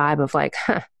that vibe of like,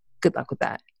 good luck with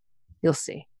that. You'll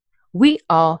see. We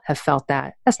all have felt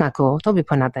that. That's not cool. Don't be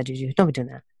putting out that juju. Don't be doing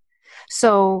that.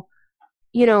 So,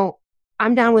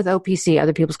 I'm down with OPC,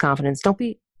 other people's confidence. Don't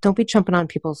be jumping on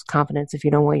people's confidence if you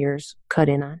don't want yours cut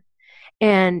in on.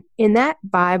 And in that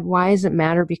vibe, why does it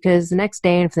matter? Because the next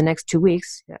day and for the next 2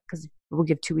 weeks, because we'll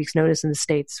give 2 weeks notice in the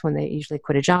States when they usually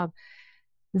quit a job,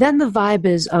 then the vibe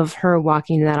is of her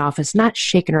walking into that office, not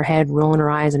shaking her head, rolling her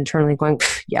eyes internally going,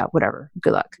 yeah, whatever,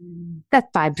 good luck.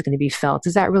 That vibe's going to be felt.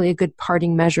 Is that really a good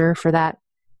parting measure for that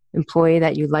employee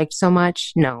that you liked so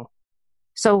much? No.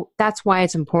 So that's why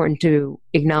it's important to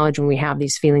acknowledge when we have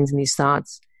these feelings and these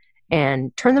thoughts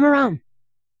and turn them around.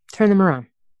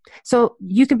 So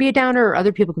you can be a downer or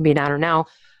other people can be a downer. Now,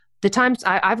 the times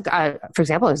I've got, for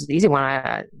example, it was an easy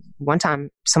one. One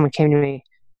time someone came to me,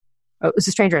 it was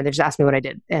a stranger, and they just asked me what I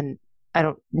did. And I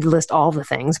don't list all the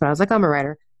things, but I was like, I'm a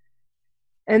writer.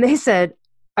 And they said,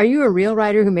 are you a real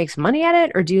writer who makes money at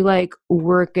it? Or do you like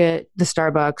work at the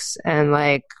Starbucks and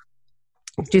like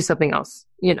do something else,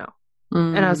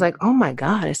 And I was like, oh my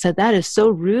God. I said, that is so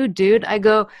rude, dude. I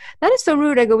go, that is so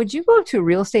rude. I go, would you go up to a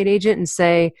real estate agent and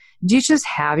say, do you just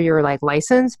have your like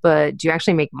license, but do you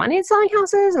actually make money in selling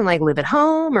houses and like live at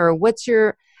home? Or what's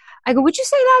your, I go, would you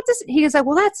say that? He goes like,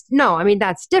 well,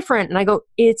 that's different. And I go,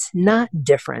 it's not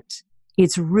different.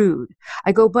 It's rude.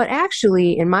 I go, but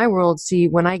actually in my world, see,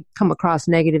 when I come across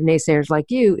negative naysayers like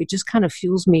you, it just kind of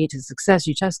fuels me to success.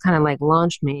 You just kind of like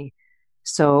launched me.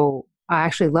 So I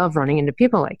actually love running into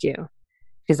people like you.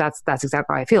 Because that's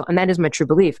exactly how I feel. And that is my true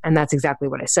belief. And that's exactly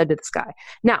what I said to this guy.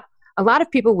 Now, a lot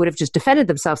of people would have just defended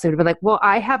themselves. They would have been like, well,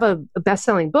 I have a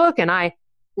best-selling book and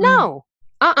no,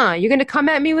 you're going to come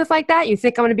at me with like that? You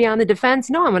think I'm going to be on the defense?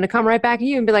 No, I'm going to come right back at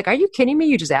you and be like, are you kidding me?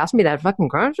 You just asked me that fucking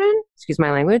question? Excuse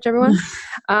my language, everyone.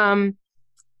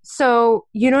 So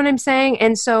you know what I'm saying?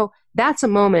 And so that's a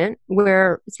moment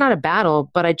where it's not a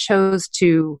battle, but I chose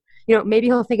to, maybe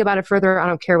he'll think about it further. I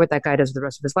don't care what that guy does for the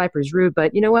rest of his life or he's rude,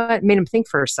 but you know what? It made him think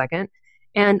for a second.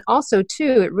 And also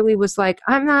too, it really was like,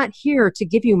 I'm not here to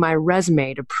give you my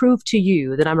resume to prove to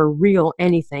you that I'm a real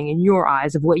anything in your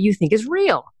eyes of what you think is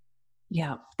real.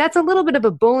 Yeah. That's a little bit of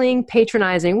a bullying,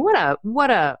 patronizing. What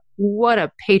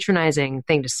a patronizing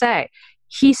thing to say.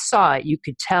 He saw it. You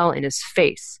could tell in his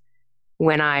face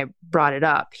when I brought it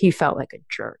up. He felt like a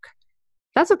jerk.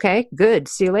 That's okay. Good.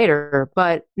 See you later.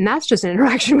 But that's just an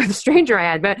interaction with a stranger I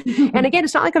had. But, and again,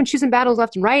 it's not like I'm choosing battles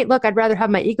left and right. Look, I'd rather have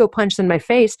my ego punched than my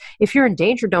face. If you're in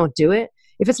danger, don't do it.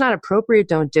 If it's not appropriate,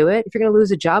 don't do it. If you're going to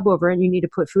lose a job over it and you need to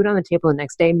put food on the table the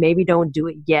next day, maybe don't do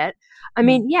it yet. I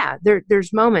mean, yeah,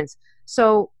 there's moments.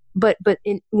 So, but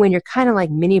when you're kind of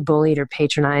like mini bullied or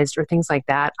patronized or things like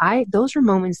that, those are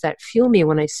moments that fuel me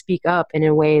when I speak up in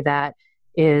a way that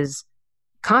is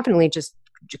confidently just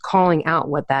calling out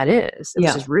what that is. It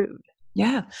was just rude.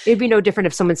 Yeah. It'd be no different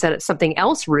if someone said something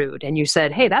else rude and you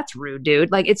said, hey, that's rude,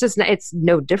 dude. Like, it's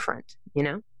no different, you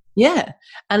know? Yeah.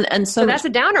 And so that's a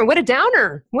downer. What a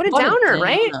downer. What a downer,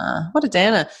 right? What a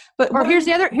downer. Or here's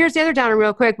the other downer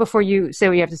real quick before you say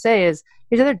what you have to say is,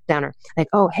 here's the other downer. Like,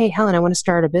 oh, hey, Helen, I want to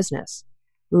start a business.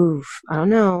 Oof, I don't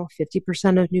know.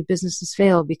 50% of new businesses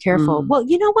fail. Be careful. Well,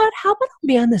 you know what? How about I'll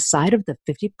be on the side of the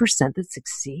 50% that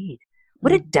succeed?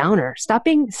 What a downer. Stop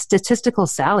being statistical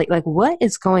Sally. Like, what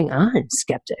is going on,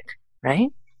 skeptic, right?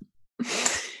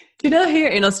 You know, here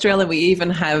in Australia, we even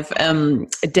have a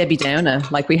Debbie Downer.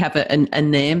 Like, we have a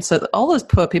name. So all those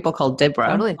poor people called Deborah.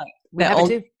 Totally. Like, we have it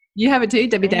too. You have it too,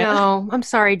 Debbie Downer? No, I'm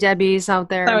sorry, Debbie's out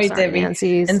there. Sorry, I'm sorry, Debbie.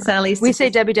 Nancy's. And Sally's. We say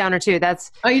Debbie Downer too.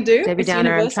 That's oh, you do? Debbie It's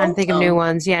Downer. universal? I'm trying to think of new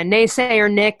ones. Yeah,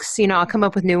 naysayer Nicks. You know, I'll come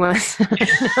up with new ones.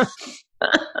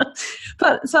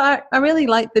 But so I really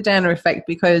like the Downer effect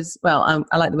because, well,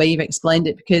 I like the way you've explained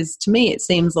it, because to me it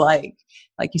seems like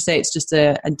you say, it's just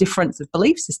a difference of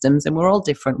belief systems, and we're all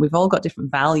different. We've all got different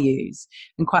values,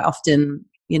 and quite often,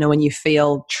 you know, when you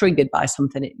feel triggered by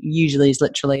something, it usually is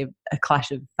literally a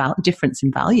clash of difference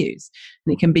in values,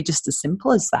 and it can be just as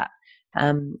simple as that.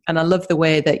 And I love the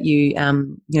way that you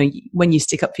know, when you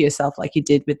stick up for yourself, like you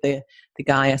did with the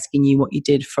guy asking you what you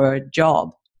did for a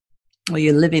job, or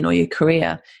your living or your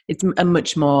career, it's a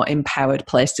much more empowered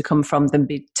place to come from than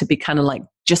to be kind of like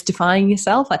justifying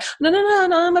yourself. Like, no,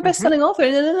 I'm a best-selling author.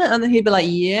 No. And then he'd be like,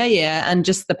 yeah. And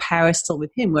just the power is still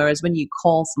with him. Whereas when you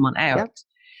call someone out,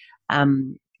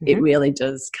 it really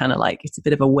does kind of like, it's a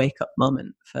bit of a wake-up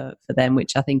moment for them,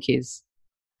 which I think is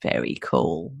very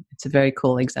cool. It's a very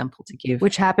cool example to give.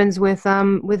 Which happens with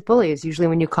bullies. Usually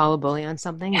when you call a bully on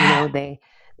something, you know,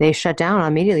 they shut down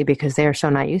immediately because they are so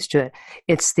not used to it.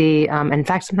 It's in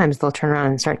fact, sometimes they'll turn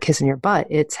around and start kissing your butt.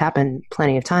 It's happened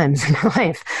plenty of times in my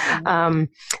life.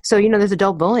 So, you know, there's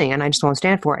adult bullying and I just won't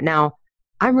stand for it. Now,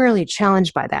 I'm rarely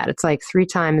challenged by that. It's like 3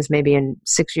 times maybe in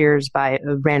 6 years by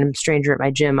a random stranger at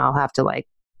my gym, I'll have to like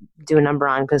do a number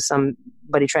on because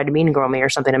somebody tried to mean girl me or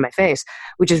something in my face,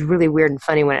 which is really weird and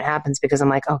funny when it happens because I'm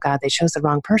like, oh God, they chose the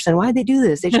wrong person. Why did they do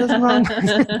this? They chose the wrong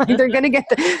person. Like, they're gonna get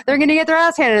their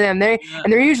ass handed to them.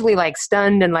 And they're usually like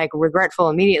stunned and like regretful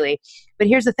immediately. But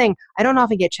here's the thing: I don't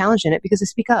often get challenged in it because I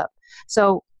speak up.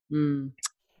 So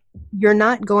you're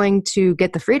not going to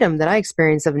get the freedom that I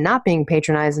experience of not being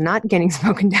patronized, not getting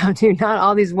spoken down to, not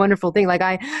all these wonderful things. Like,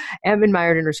 I am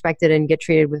admired and respected and get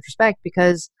treated with respect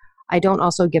because I don't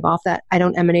also give off that, I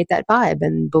don't emanate that vibe,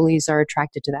 and bullies are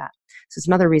attracted to that. So it's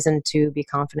another reason to be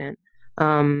confident.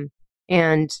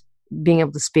 And being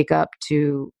able to speak up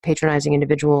to patronizing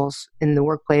individuals in the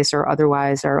workplace or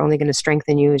otherwise are only going to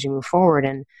strengthen you as you move forward.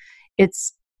 And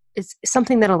it's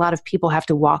something that a lot of people have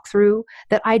to walk through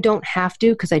that I don't have to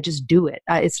because I just do it.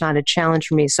 It's not a challenge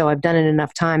for me. So I've done it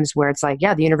enough times where it's like,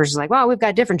 yeah, the universe is like, well, we've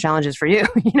got different challenges for you.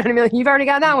 You know what I mean? Like, you've already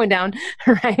got that one down,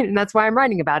 right? And that's why I'm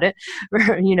writing about it,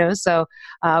 you know, so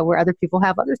where other people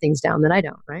have other things down that I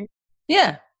don't, right?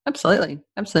 Yeah, absolutely.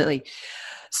 Absolutely.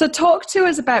 So talk to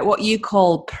us about what you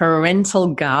call parental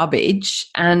garbage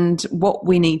and what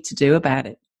we need to do about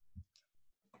it.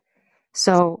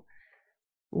 So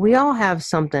we all have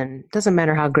something, doesn't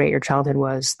matter how great your childhood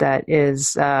was, that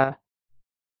is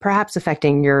perhaps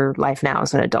affecting your life now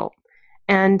as an adult.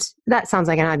 And that sounds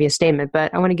like an obvious statement,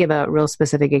 but I want to give a real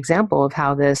specific example of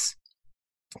how this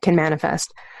can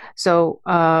manifest. So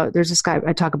there's this guy,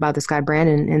 I talk about this guy,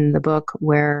 Brandon, in the book,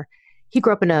 where he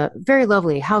grew up in a very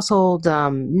lovely household.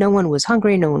 No one was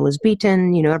hungry. No one was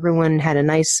beaten. You know, everyone had a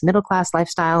nice middle-class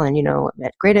lifestyle and, you know,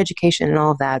 had great education and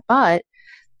all of that. But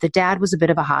the dad was a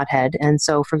bit of a hothead. And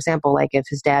so, for example, like if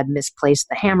his dad misplaced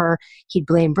the hammer, he'd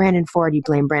blame Brandon for it. He'd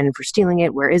blame Brandon for stealing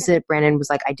it. Where is it? Brandon was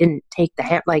like, I didn't take the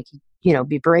hammer, like, you know,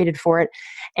 be berated for it.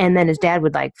 And then his dad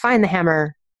would like find the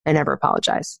hammer and never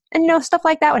apologize. And, you know, stuff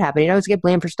like that would happen. You know, he'd get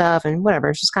blamed for stuff and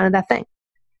whatever. It's just kind of that thing.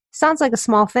 Sounds like a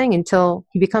small thing until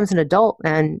he becomes an adult,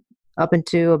 and up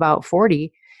into about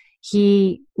 40,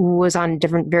 he was on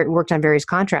worked on various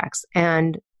contracts.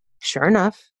 And sure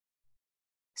enough,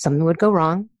 something would go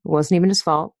wrong. It wasn't even his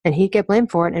fault. And he'd get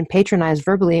blamed for it and patronized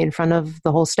verbally in front of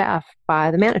the whole staff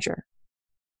by the manager.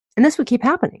 And this would keep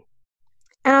happening.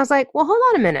 And I was like, well, hold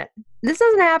on a minute. This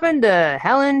doesn't happen to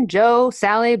Helen, Joe,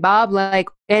 Sally, Bob,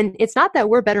 and it's not that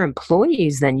we're better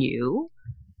employees than you.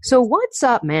 So what's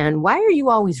up, man? Why are you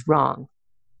always wrong?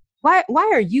 Why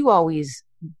are you always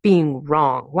being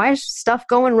wrong? Why is stuff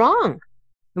going wrong?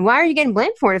 And why are you getting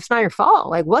blamed for it if it's not your fault?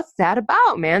 Like, what's that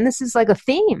about, man? This is like a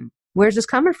theme. Where's this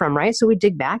coming from, right? So we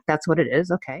dig back. That's what it is.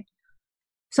 Okay.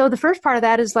 So the first part of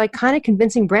that is like kind of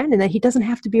convincing Brandon that he doesn't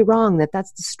have to be wrong, that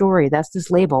that's the story, that's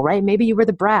this label, right? Maybe you were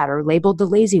the brat or labeled the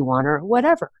lazy one or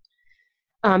whatever.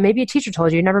 Maybe a teacher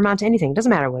told you never amount to anything. It doesn't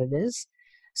matter what it is.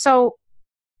 So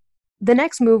the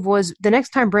next move was the next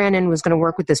time Brandon was going to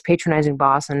work with this patronizing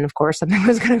boss, and of course something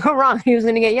was going to go wrong. He was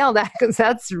going to get yelled at because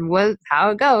that's how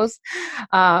it goes.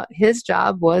 His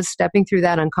job was stepping through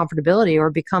that uncomfortability or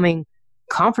becoming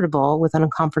comfortable with an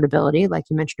uncomfortability, like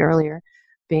you mentioned earlier,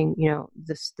 being,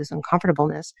 this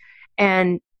uncomfortableness,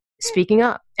 and speaking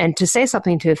up and to say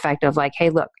something to the effect of like, hey,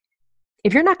 look,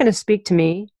 if you're not going to speak to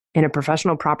me in a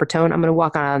professional, proper tone, I'm going to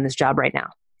walk on this job right now.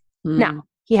 Now,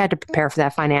 he had to prepare for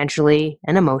that financially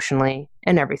and emotionally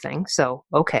and everything. So,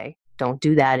 okay, don't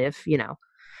do that if.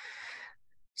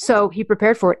 So he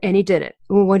prepared for it and he did it.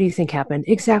 Well, what do you think happened?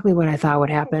 Exactly what I thought would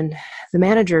happen. The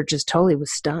manager just totally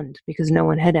was stunned because no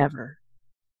one had ever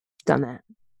done that,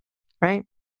 right?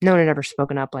 No one had ever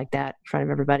spoken up like that in front of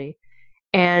everybody.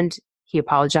 And he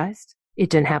apologized. It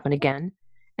didn't happen again.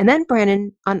 And then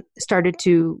Brandon started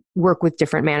to work with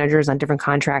different managers on different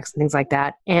contracts and things like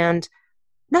that. And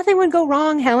nothing would go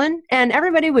wrong, Helen. And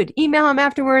everybody would email him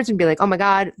afterwards and be like, oh my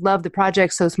God, love the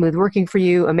project. So smooth working for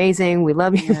you. Amazing. We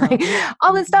love you. Like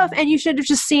all this stuff. And you should have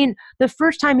just seen the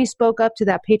first time he spoke up to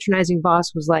that patronizing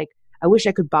boss was like, I wish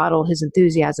I could bottle his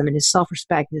enthusiasm and his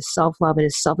self-respect, and his self-love and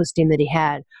his self-esteem that he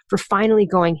had for finally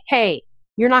going, hey,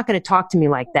 you're not going to talk to me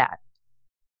like that,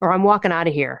 or I'm walking out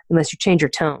of here unless you change your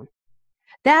tone.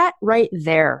 That right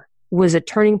there was a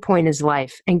turning point in his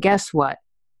life. And guess what?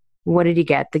 What did he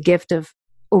get? The gift of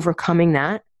overcoming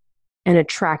that and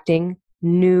attracting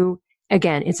new,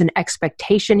 again, it's an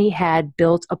expectation he had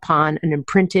built upon an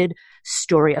imprinted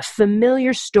story, a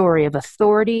familiar story of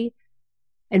authority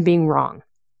and being wrong.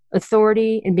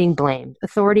 Authority and being blamed,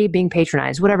 authority being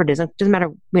patronized, whatever it is. It doesn't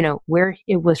matter, where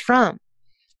it was from.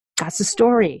 That's the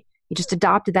story. He just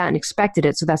adopted that and expected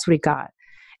it. So that's what he got.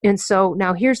 And so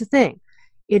now here's the thing.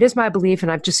 It is my belief, and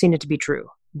I've just seen it to be true,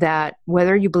 that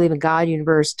whether you believe in God,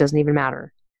 universe, doesn't even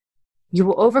matter. You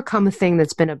will overcome a thing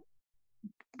that's been a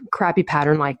crappy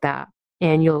pattern like that.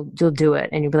 And you'll do it.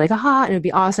 And you'll be like, aha, and it'll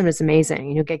be awesome. It's amazing.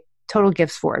 And you'll get total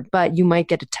gifts for it. But you might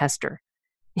get a tester.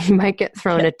 You might get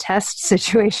thrown a test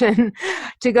situation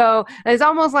to go. It's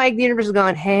almost like the universe is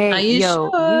going, hey,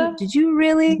 sure? Did you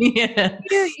really? Yeah.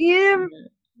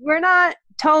 We're not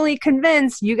totally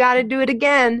convinced. You got to do it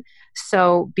again.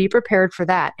 So be prepared for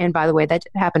that. And by the way, that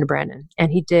happened to Brandon.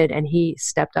 And he did. And he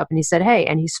stepped up and he said, hey,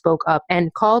 and he spoke up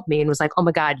and called me and was like, oh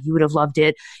my God, you would have loved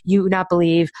it. You would not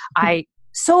believe.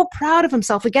 So proud of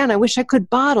himself. Again, I wish I could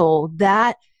bottle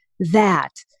that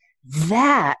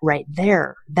right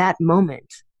there, that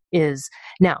moment is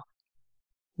now,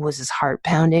 was his heart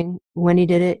pounding when he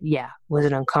did it? Yeah. Was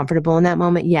it uncomfortable in that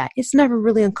moment? Yeah. It's never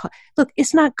really, look,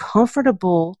 it's not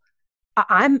comfortable.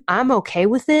 I'm okay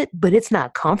with it, but it's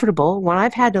not comfortable. When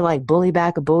I've had to like bully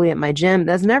back a bully at my gym,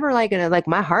 that's never like,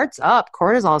 my heart's up,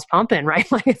 cortisol is pumping,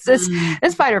 right? Like it's this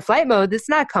fight or flight mode. It's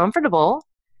not comfortable.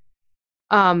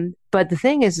 But the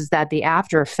thing is that the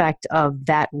after effect of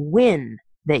that win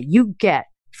that you get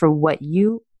for what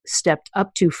you stepped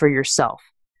up to for yourself,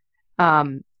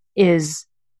 is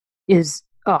it's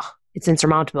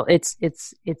insurmountable.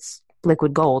 It's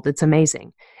liquid gold. It's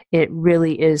amazing. It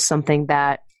really is something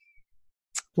that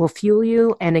will fuel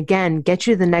you and again, get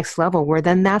you to the next level where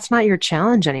then that's not your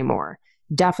challenge anymore.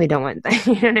 Definitely don't want that.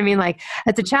 You know what I mean? Like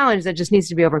that's a challenge that just needs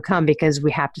to be overcome because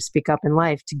we have to speak up in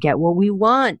life to get what we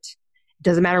want. It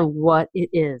doesn't matter what it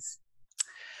is.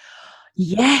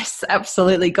 Yes,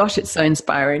 absolutely. Gosh, it's so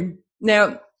inspiring.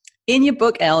 Now, in your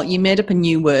book, Elle, you made up a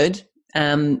new word,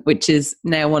 which is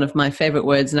now one of my favorite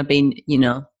words. And I've been,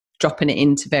 dropping it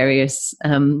into various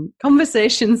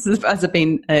conversations as I've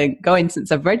been going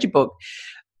since I've read your book.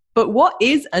 But what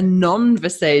is a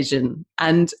non-versation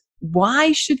and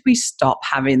why should we stop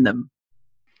having them?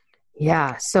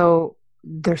 Yeah. So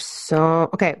here's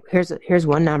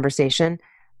one non-versation.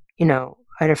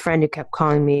 I had a friend who kept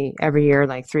calling me every year,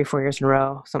 like 3-4 years in a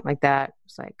row, something like that.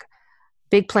 It's like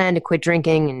big plan to quit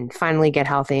drinking and finally get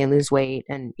healthy and lose weight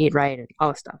and eat right and all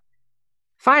this stuff.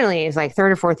 Finally, it's like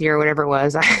third or fourth year, whatever it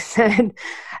was. I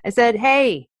said,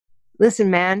 hey, listen,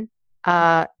 man,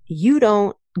 you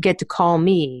don't get to call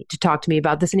me to talk to me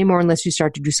about this anymore unless you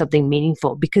start to do something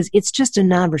meaningful, because it's just a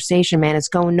conversation, man. It's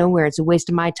going nowhere. It's a waste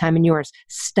of my time and yours.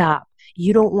 Stop.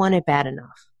 You don't want it bad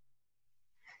enough.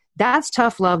 That's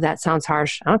tough love. That sounds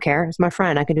harsh. I don't care. It's my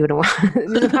friend. I can do what I want.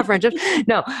 This is my friendship.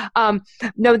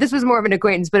 No, this was more of an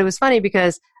acquaintance, but it was funny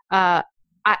because I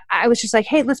was just like,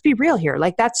 hey, let's be real here.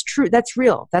 Like, that's true. That's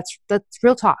real. That's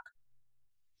real talk.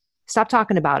 Stop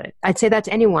talking about it. I'd say that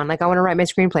to anyone. Like, I want to write my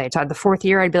screenplay. It's the 4th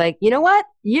year. I'd be like, you know what?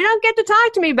 You don't get to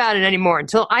talk to me about it anymore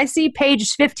until I see page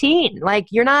 15. Like,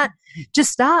 you're not,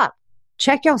 just stop.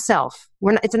 Check yourself.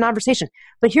 It's a conversation.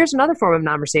 But here's another form of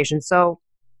conversation. So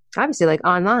obviously, like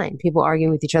online, people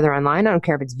arguing with each other online. I don't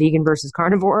care if it's vegan versus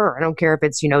carnivore, or I don't care if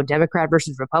it's, Democrat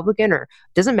versus Republican, or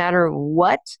it doesn't matter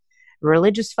what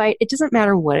religious fight. It doesn't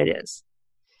matter what it is.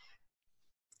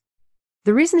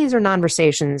 The reason these are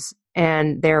conversations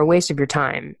and they're a waste of your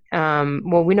time,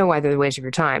 well, we know why they're a waste of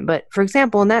your time. But for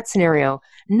example, in that scenario,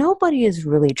 nobody is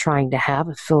really trying to have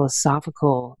a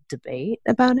philosophical debate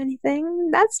about anything.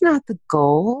 That's not the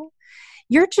goal.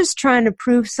 You're just trying to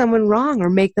prove someone wrong or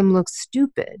make them look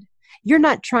stupid. You're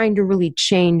not trying to really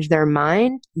change their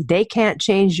mind. They can't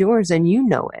change yours, and you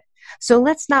know it. So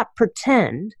let's not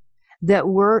pretend that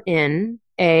we're in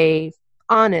a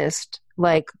honest,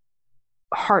 like,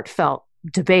 heartfelt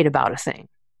debate about a thing.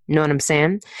 You know what I'm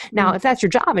saying? Now, if that's your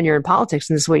job and you're in politics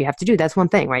and this is what you have to do, that's one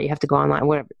thing, right? You have to go online,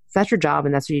 whatever. If that's your job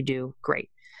and that's what you do, great.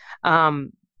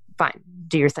 Fine,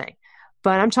 do your thing.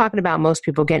 But I'm talking about most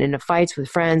people getting into fights with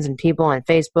friends and people on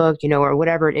Facebook, or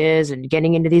whatever it is, and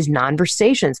getting into these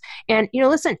conversations. And,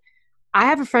 listen, I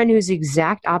have a friend who's the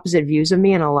exact opposite views of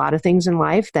me on a lot of things in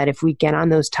life, that if we get on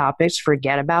those topics,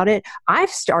 forget about it. I've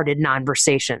started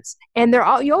conversations, and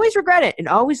you always regret it. It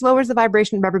always lowers the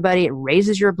vibration of everybody. It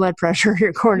raises your blood pressure,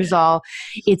 your cortisol.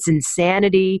 It's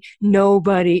insanity.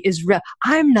 Nobody is real.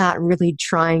 I'm not really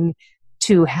trying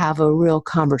to have a real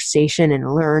conversation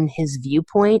and learn his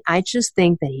viewpoint. I just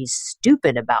think that he's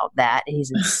stupid about that, and he's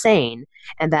insane,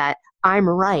 and that I'm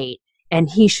right, and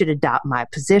he should adopt my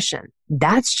position.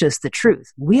 That's just the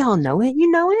truth. We all know it. You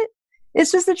know it.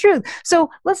 It's just the truth. So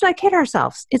let's not kid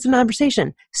ourselves. It's a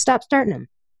conversation. Stop starting them.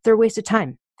 They're a waste of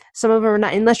time. Some of them are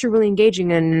not, unless you're really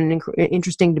engaging in an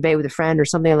interesting debate with a friend or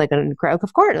something like a crowd.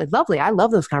 Of course, lovely. I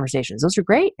love those conversations. Those are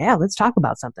great. Yeah, let's talk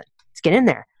about something. Let's get in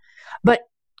there. But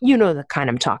you know the kind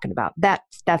I'm talking about.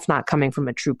 That's not coming from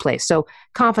a true place. So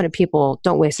confident people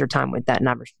don't waste their time with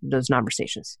those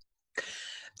conversations.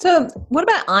 So what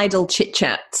about idle chit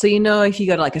chat? So, if you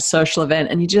go to like a social event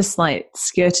and you're just like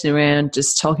skirting around,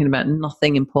 just talking about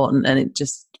nothing important, and it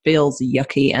just feels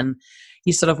yucky, and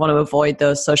you sort of want to avoid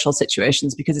those social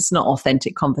situations because it's not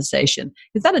authentic conversation.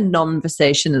 Is that a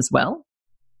non-conversation as well?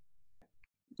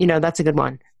 That's a good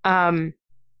one.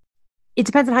 It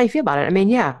depends on how you feel about it. I mean,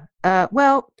 yeah.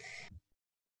 Well,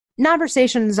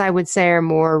 conversations, I would say, are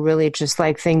more really just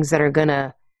like things that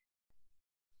are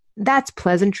that's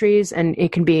pleasantries, and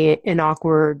it can be an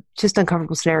awkward, just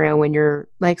uncomfortable scenario when you're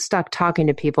like stuck talking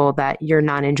to people that you're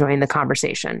not enjoying the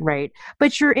conversation, right?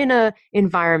 But you're in a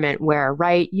environment where,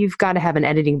 right, you've got to have an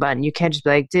editing button. You can't just be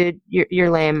like, dude,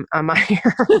 you're lame. I'm out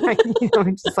here. Right?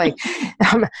 It's just like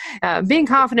being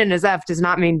confident as F does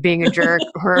not mean being a jerk,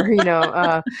 or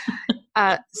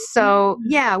so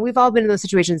yeah, we've all been in those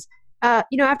situations.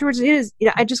 Afterwards it is,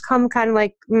 I just come kind of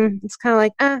like, it's kind of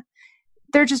like,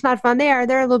 they're just not fun. They're a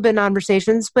little bit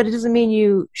conversations, but it doesn't mean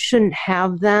you shouldn't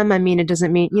have them. I mean, it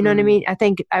doesn't mean, you know what I mean? I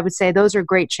think I would say those are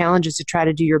great challenges to try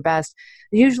to do your best.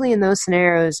 Usually in those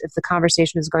scenarios, if the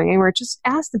conversation is going anywhere, just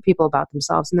ask the people about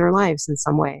themselves and their lives in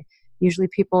some way. Usually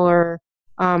people are,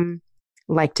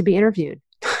 like to be interviewed.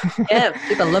 Yeah,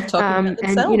 people love talking about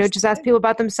themselves. And, just ask people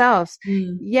about themselves.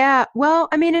 Yeah, well,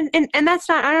 I mean, and that's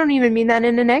not, I don't even mean that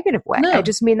in a negative way. No. I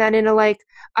just mean that in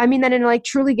a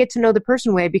truly get to know the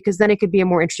person way, because then it could be a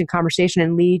more interesting conversation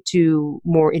and lead to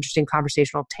more interesting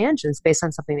conversational tangents based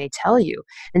on something they tell you.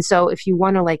 And so if you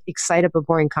want to like excite up a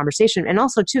boring conversation, and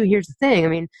also too, here's the thing. I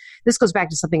mean, this goes back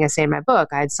to something I say in my book.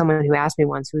 I had someone who asked me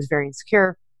once, who was very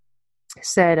insecure,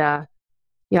 said,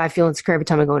 I feel insecure every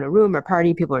time I go in a room or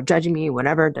party. People are judging me,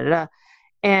 whatever, da-da-da.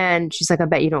 And she's like, I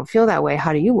bet you don't feel that way.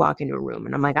 How do you walk into a room?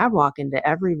 And I'm like, I walk into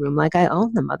every room like I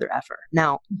own the mother effer.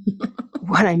 Now,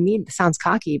 what I mean, sounds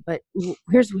cocky, but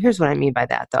here's what I mean by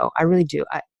that, though. I really do.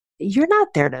 You're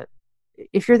not there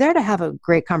if you're there to have a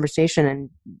great conversation and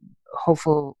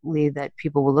hopefully that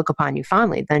people will look upon you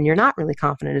fondly, then you're not really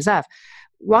confident as F.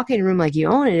 Walking in a room like you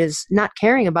own it is not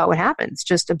caring about what happens,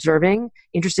 just observing,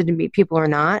 interested to meet people or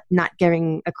not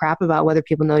giving a crap about whether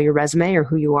people know your resume or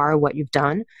who you are or what you've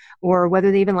done or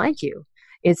whether they even like you.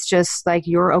 It's just like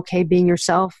you're okay being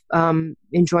yourself,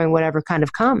 enjoying whatever kind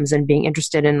of comes and being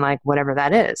interested in like whatever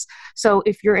that is. So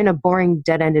if you're in a boring,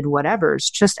 dead-ended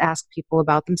whatevers, just ask people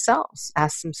about themselves,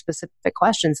 ask some specific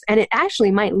questions. And it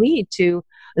actually might lead to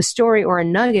a story or a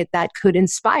nugget that could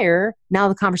inspire now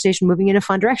the conversation moving in a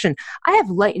fun direction. I have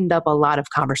lightened up a lot of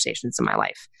conversations in my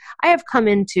life. I have come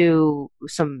into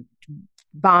some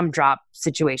bomb drop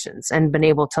situations and been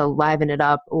able to liven it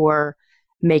up or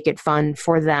make it fun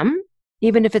for them,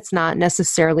 even if it's not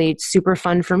necessarily super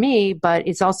fun for me, but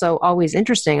it's also always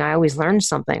interesting. I always learn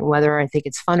something, whether I think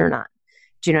it's fun or not.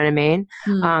 Do you know what I mean?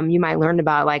 You might learn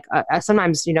about like,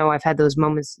 sometimes, I've had those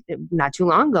moments not too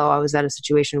long ago. I was at a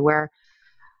situation where,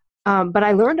 but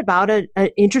I learned about an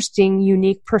interesting,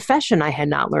 unique profession I had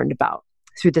not learned about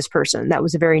through this person. That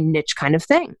was a very niche kind of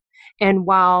thing. And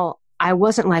while I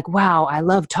wasn't like, wow, I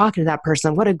love talking to that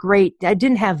person. I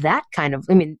didn't have that kind of,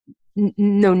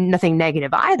 nothing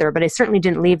negative either, but I certainly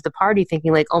didn't leave the party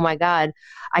thinking like, oh my God,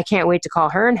 I can't wait to call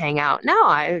her and hang out. No,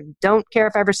 I don't care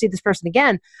if I ever see this person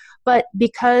again. But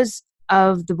because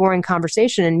of the boring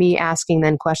conversation and me asking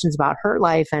then questions about her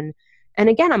life and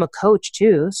again, I'm a coach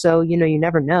too. So, you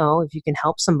never know if you can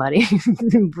help somebody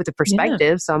with a perspective.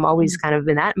 Yeah. So I'm always kind of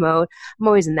in that mode. I'm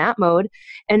always in that mode.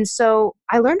 And so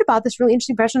I learned about this really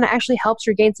interesting person that actually helps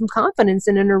her gain some confidence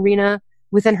in an arena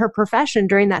within her profession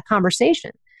during that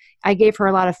conversation. I gave her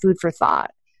a lot of food for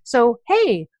thought. So,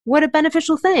 hey, what a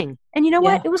beneficial thing. And you know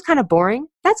what? It was kind of boring.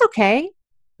 That's okay.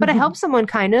 But I helped someone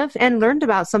kind of and learned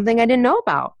about something I didn't know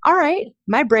about. All right.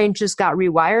 My brain just got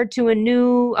rewired to a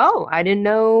new, I didn't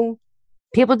know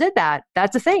people did that.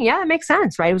 That's a thing. Yeah, it makes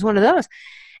sense, right? It was one of those.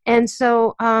 And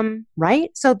so,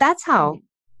 right? So that's how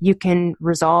you can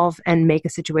resolve and make a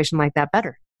situation like that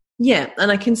better. Yeah,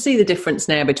 and I can see the difference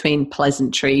now between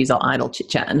pleasantries or idle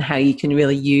chit-chat and how you can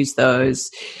really use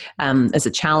those as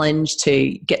a challenge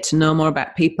to get to know more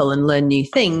about people and learn new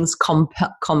things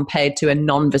compared to a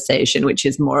non-versation, which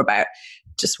is more about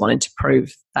just wanting to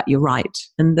prove that you're right.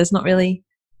 And it's not really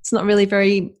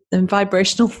very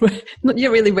vibrational. You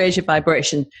don't really raise your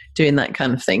vibration doing that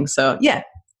kind of thing. So yeah,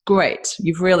 great.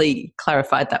 You've really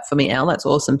clarified that for me, Elle. That's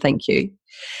awesome. Thank you.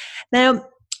 Now,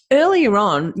 earlier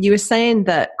on, you were saying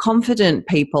that confident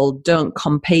people don't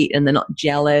compete and they're not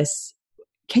jealous.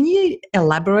 Can you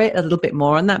elaborate a little bit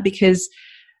more on that? Because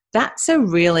that's a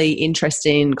really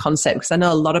interesting concept, because I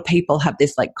know a lot of people have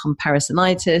this like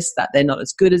comparisonitis, that they're not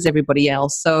as good as everybody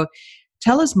else. So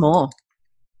tell us more.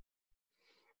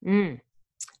 All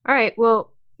right.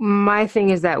 Well, my thing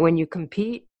is that when you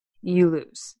compete, you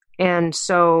lose. And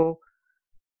so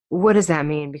what does that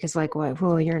mean? Because like,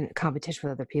 well, you're in competition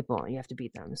with other people and you have to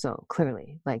beat them. So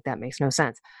clearly, like, that makes no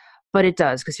sense. But it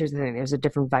does, because here's the thing. There's a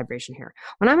different vibration here.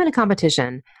 When I'm in a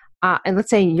competition, and let's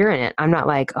say you're in it, I'm not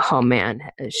like, oh man,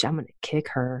 I'm going to kick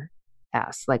her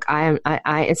ass. Like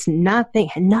it's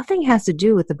nothing has to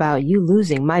do with about you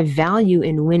losing. My value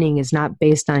in winning is not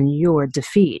based on your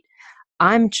defeat.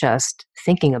 I'm just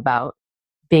thinking about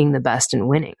being the best and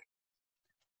winning.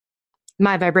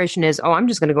 My vibration is, I'm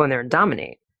just going to go in there and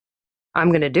dominate. I'm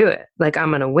going to do it. Like, I'm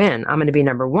going to win. I'm going to be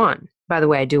number one. By the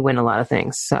way, I do win a lot of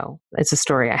things, so it's a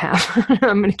story I have.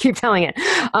 I'm going to keep telling it.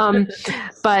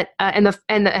 But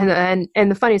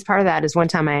the funniest part of that is one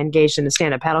time I engaged in a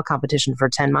stand-up paddle competition for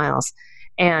 10 miles.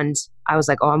 And I was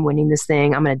like, I'm winning this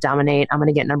thing. I'm going to dominate. I'm going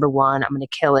to get number one. I'm going to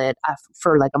kill it.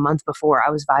 For like a month before, I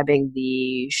was vibing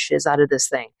the shiz out of this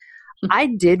thing. I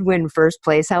did win first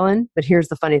place, Helen, but here's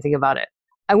the funny thing about it.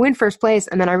 I win first place,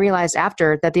 and then I realized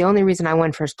after that the only reason I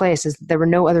won first place is there were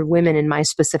no other women in my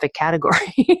specific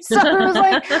category. So I was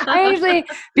like, I usually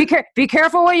be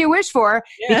careful what you wish for.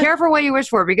 Yeah. Be careful what you wish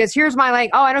for, because here's my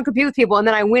like, I don't compete with people, and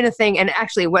then I win a thing, and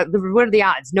actually, what are the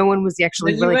odds? No one was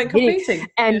actually really competing.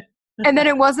 And then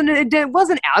it wasn't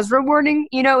as rewarding.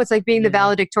 It's like being the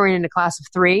valedictorian in a class of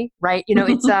 3, right?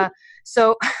 It's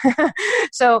So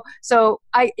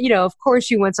I, of course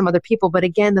you want some other people, but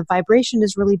again, the vibration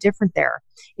is really different there.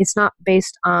 It's not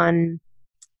based on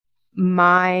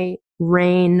my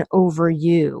reign over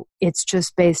you. It's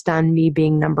just based on me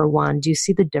being number one. Do you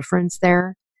see the difference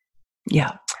there?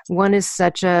 Yeah. One is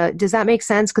does that make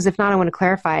sense? Because if not, I want to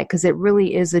clarify it, because it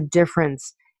really is a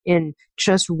difference in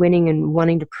just winning and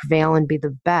wanting to prevail and be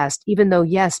the best, even though,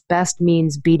 yes, best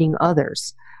means beating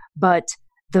others. But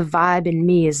the vibe in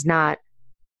me is not,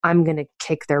 I'm going to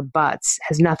kick their butts. It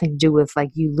has nothing to do with like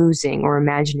you losing or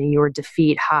imagining your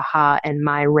defeat, and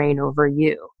my reign over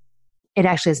you. It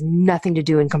actually has nothing to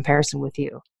do in comparison with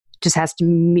you. It just has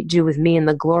to do with me and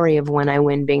the glory of when I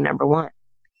win being number one.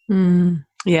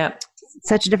 Yeah.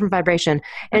 Such a different vibration.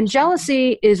 And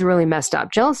jealousy is really messed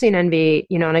up. Jealousy and envy,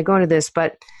 and I go into this,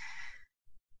 but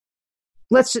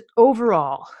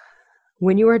overall,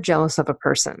 when you are jealous of a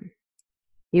person,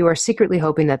 you are secretly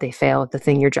hoping that they fail at the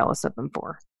thing you're jealous of them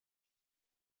for.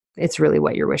 It's really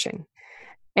what you're wishing.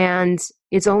 And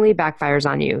it's only backfires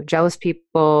on you. Jealous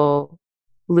people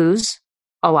lose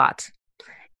a lot.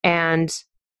 And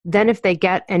then if they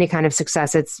get any kind of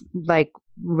success, it's like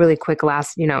really quick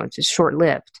it's just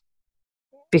short-lived.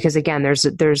 Because again,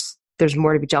 there's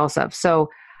more to be jealous of. So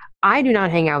I do not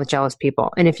hang out with jealous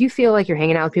people. And if you feel like you're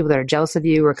hanging out with people that are jealous of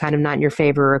you or kind of not in your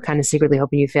favor or kind of secretly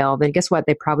hoping you fail, then guess what?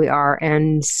 They probably are.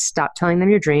 And stop telling them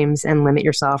your dreams and limit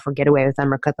yourself or get away with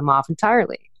them or cut them off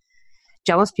entirely.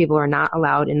 Jealous people are not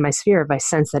allowed in my sphere if I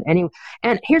sense that any.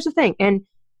 And here's the thing.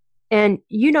 And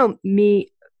you know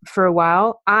me for a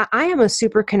while, I am a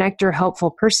super connector,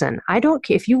 helpful person. I don't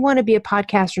care if you want to be a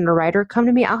podcaster and a writer, come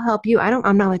to me. I'll help you.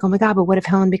 I'm not like, oh my God, but what if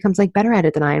Helen becomes like better at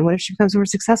it than I? And what if she becomes more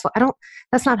successful?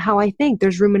 That's not how I think.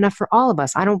 There's room enough for all of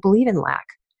us. I don't believe in lack.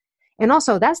 And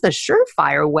also that's the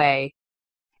surefire way.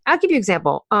 I'll give you an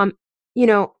example. I'm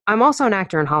also an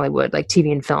actor in Hollywood, like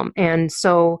TV and film. And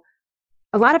so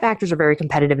a lot of actors are very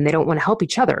competitive and they don't want to help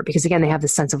each other because again, they have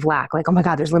this sense of lack, like, oh my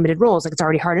God, there's limited roles. Like it's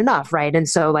already hard enough. Right. And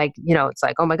so it's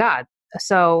like, oh my God.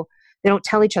 So they don't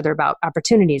tell each other about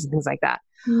opportunities and things like that.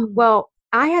 Mm. Well,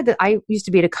 I used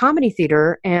to be at a comedy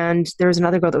theater and there was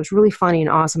another girl that was really funny and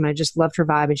awesome. And I just loved her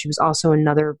vibe. And she was also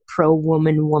another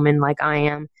woman like I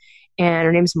am. And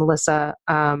her name's Melissa,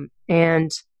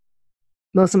 and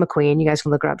Melissa McQueen. You guys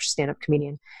can look her up. She's a stand-up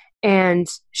comedian. And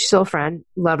she's still a friend,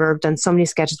 love her, I've done so many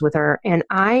sketches with her. And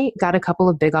I got a couple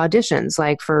of big auditions,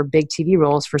 like for big TV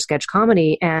roles for sketch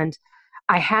comedy. And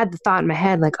I had the thought in my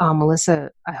head, like, oh, Melissa,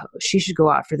 she should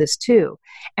go out for this too.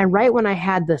 And right when I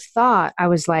had the thought, I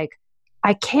was like,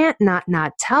 I can't not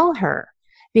tell her,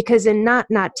 because in not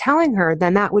telling her,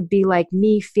 then that would be like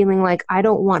me feeling like I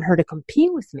don't want her to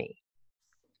compete with me.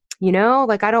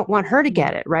 Like I don't want her to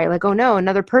get it, right? Like, oh no,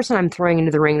 another person I'm throwing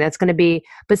into the ring that's going to be,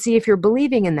 but see, if you're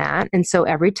believing in that. And so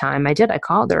every time I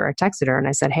called her, I texted her and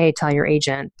I said, hey, tell your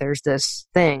agent, there's this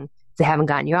thing. They haven't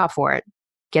gotten you out for it.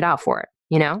 Get out for it,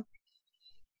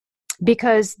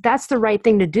 because that's the right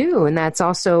thing to do. And that's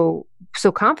also,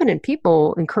 so confident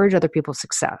people encourage other people's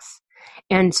success.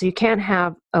 And so you can't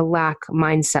have a lack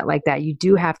mindset like that. You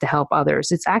do have to help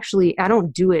others. It's actually, I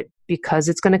don't do it because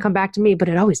it's going to come back to me, but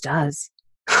it always does.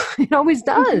 It always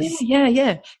does.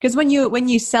 Yeah. Because when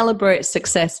you celebrate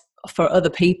success for other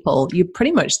people, you're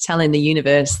pretty much telling the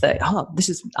universe that,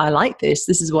 I like this.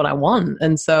 This is what I want.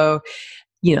 And so,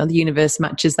 the universe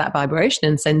matches that vibration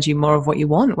and sends you more of what you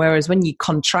want. Whereas when you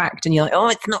contract and you're like, oh,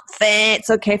 it's not fair. It's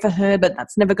okay for her, but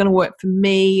that's never going to work for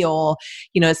me. Or,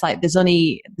 it's like there's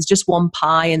just one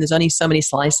pie and there's only so many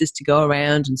slices to go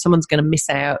around and someone's going to miss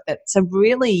out. It's a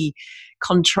really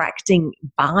contracting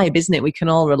vibe, isn't it? We can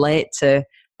all relate to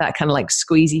that kind of like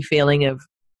squeezy feeling of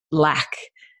lack.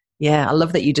 Yeah, I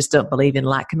love that you just don't believe in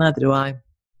lack. Neither do I.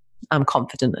 I'm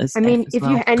confident as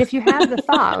if you have the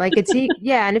thought, like it's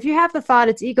and if you have the thought,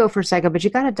 it's ego for a second, but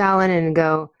you got to dial in and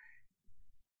go.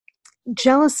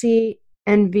 Jealousy,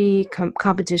 envy,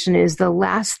 competition is the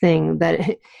last thing that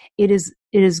it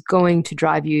is going to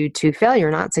drive you to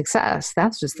failure, not success.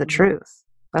 That's just the truth.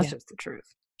 That's just the truth.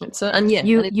 So,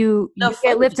 you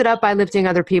get lifted up by lifting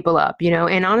other people up,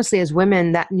 and honestly, as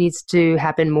women, that needs to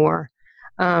happen more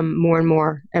and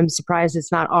more. I'm surprised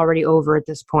it's not already over at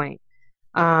this point.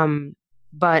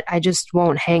 But I just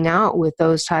won't hang out with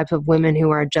those type of women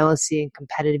who are jealousy and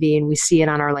competitive. And we see it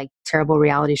on our like terrible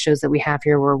reality shows that we have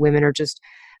here where women are just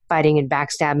fighting and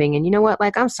backstabbing. And you know what?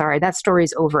 Like, I'm sorry, that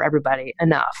story's over, everybody.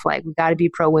 Enough. Like, we got to be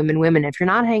pro women. If you're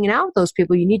not hanging out with those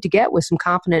people, you need to get with some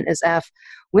confident as F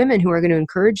women who are going to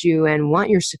encourage you and want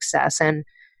your success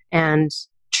and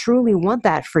truly want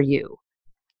that for you.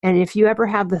 And if you ever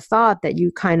have the thought that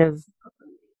you kind of,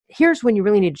 here's when you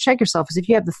really need to check yourself, is if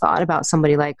you have the thought about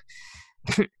somebody like,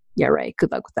 yeah, right, good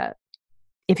luck with that.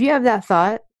 If you have that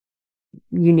thought,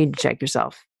 you need to check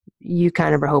yourself. You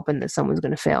kind of are hoping that someone's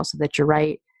going to fail so that you're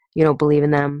right. You don't believe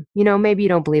in them. Maybe you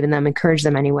don't believe in them. Encourage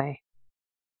them anyway.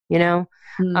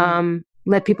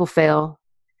 Let people fail.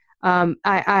 I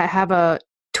have a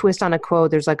twist on a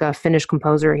quote. There's like a Finnish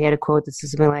composer. He had a quote that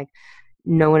says something like,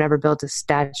 no one ever built a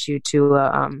statue to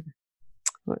a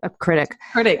critic.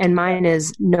 And mine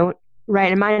is no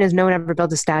one ever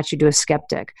built a statue to a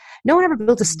skeptic. No one ever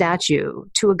built a statue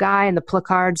to a guy in the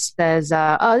placard says,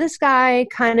 this guy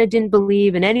kind of didn't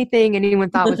believe in anything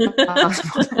anyone thought was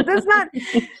possible.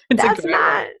 That's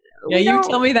not. Yeah, you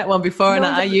told me that one before, and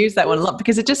I use that one a lot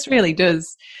because it just really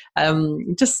does,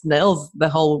 just nails the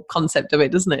whole concept of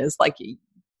it, doesn't it? It's like,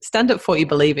 stand up for what you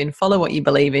believe in, follow what you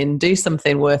believe in, do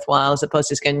something worthwhile, as opposed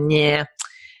to just going, yeah,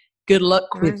 good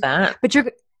luck with that. But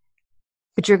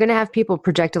But you're going to have people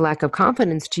project a lack of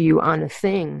confidence to you on a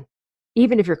thing.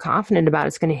 Even if you're confident about it,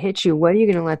 it's going to hit you. What are you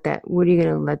going to let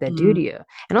that do to you?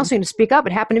 And also, you're going to speak up.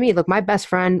 It happened to me. Look, my best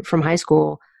friend from high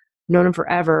school, known him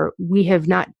forever. We have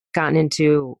not gotten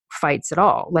into fights at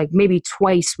all. Like maybe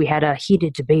twice we had a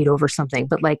heated debate over something,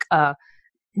 but like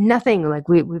nothing. Like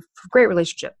we've a great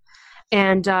relationship.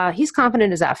 And he's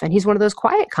confident as F, and he's one of those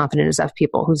quiet, confident as F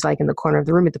people who's like in the corner of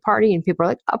the room at the party, and people are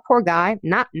like, "Oh, poor guy."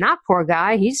 Not poor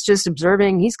guy. He's just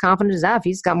observing. He's confident as F.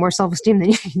 He's got more self-esteem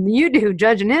than you do,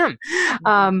 judging him.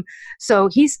 So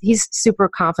he's super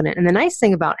confident. And the nice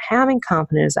thing about having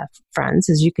confident as F friends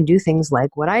is you can do things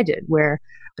like what I did, where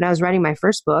when I was writing my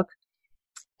first book,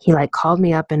 he like called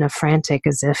me up in a frantic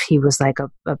as if he was like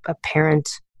a parent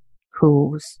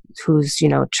whose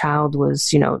child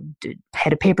was,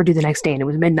 had a paper due the next day and it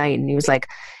was midnight, and he was like,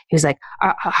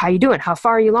 how you doing? How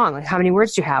far are you along? Like, how many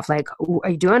words do you have? Like, are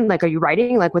you doing? Like, are you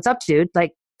writing? Like, what's up, dude?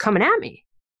 Like, coming at me.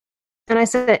 And I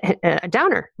said, a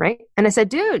downer, right? And I said,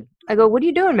 dude, I go, what are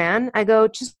you doing, man? I go,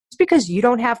 just because you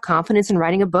don't have confidence in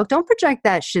writing a book, don't project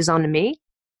that shiz onto me.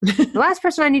 The last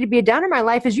person I need to be a downer in my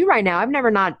life is you right now. I've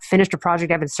never not finished a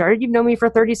project I haven't started. You've known me for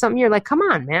 30-something years. Like, come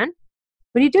on, man.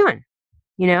 What are you doing?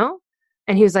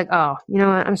 And he was like, oh, you know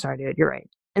what? I'm sorry, dude. You're right.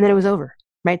 And then it was over,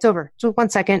 right? It's over. So 1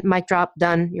 second, mic drop,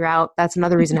 done. You're out. That's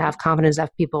another reason to have confidence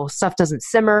F people. Stuff doesn't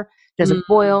simmer, doesn't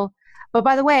boil. But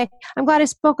by the way, I'm glad I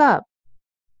spoke up.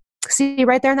 See,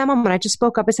 right there in that moment, I just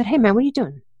spoke up. I said, hey, man, what are you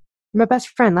doing? You're my best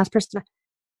friend, last person.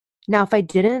 Now, if I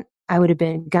didn't, I would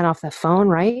have got off the phone,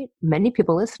 right? Many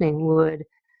people listening would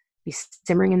be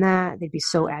simmering in that. They'd be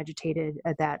so agitated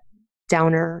at that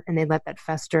downer, and they'd let that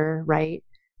fester, right?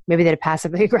 Maybe they'd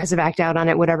passively aggressive act out on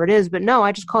it, whatever it is. But no,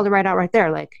 I just called it right out right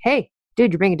there. Like, hey,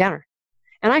 dude, you're bringing a downer.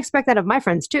 And I expect that of my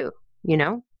friends too,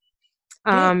 Yeah.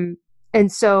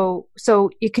 And so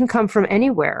it can come from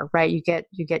anywhere, right? You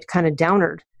get kind of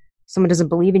downered. Someone doesn't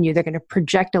believe in you. They're going to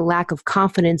project a lack of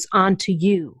confidence onto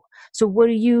you. So what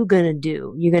are you going to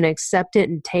do? You're going to accept it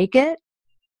and take it?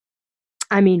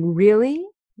 I mean, really?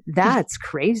 That's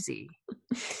crazy.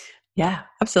 Yeah,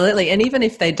 absolutely. And even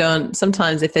if they don't,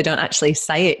 sometimes if they don't actually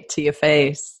say it to your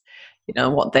face,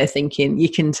 what they're thinking, you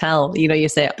can tell, you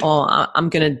say, oh, I'm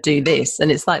going to do this. And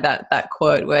it's like that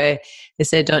quote where they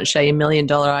say, don't share your $1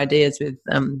 million ideas with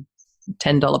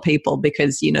 $10 people,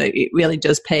 because, it really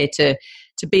does pay to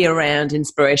be around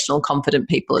inspirational, confident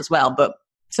people as well. But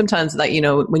sometimes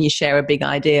when you share a big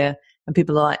idea and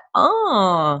people are like,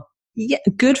 oh, yeah,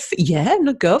 go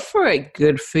for it.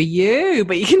 Good for you.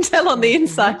 But you can tell on the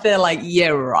inside, they're like, yeah,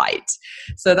 right.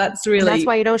 So that's really... And that's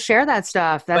why you don't share that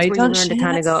stuff. That's where you learn to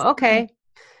kind of go, okay.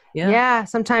 Yeah.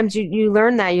 Sometimes you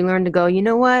learn that. You learn to go, you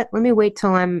know what? Let me wait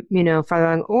till I'm, farther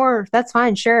along. Or that's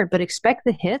fine, share it. But expect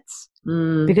the hits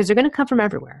because they're going to come from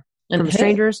everywhere. From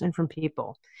strangers and from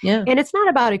people. Yeah. And it's not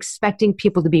about expecting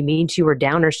people to be mean to you or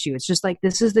downers to you. It's just like,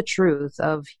 this is the truth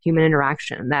of human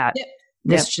interaction, that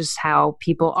this is just how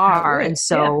people are. And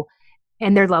so,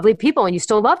 and they're lovely people and you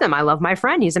still love them. I love my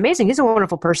friend. He's amazing. He's a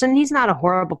wonderful person. He's not a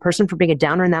horrible person for being a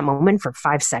downer in that moment for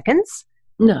 5 seconds.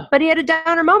 No. But he had a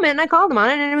downer moment and I called him on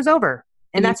it and it was over.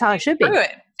 And that's how it should be.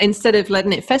 Instead of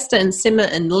letting it fester and simmer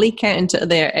and leak out into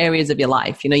other areas of your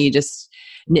life, you just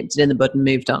nipped it in the bud and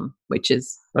moved on, which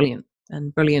is brilliant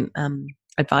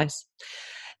advice.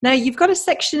 Now, you've got a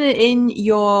section in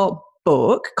your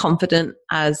book, Confident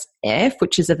as F,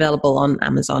 which is available on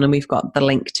Amazon, and we've got the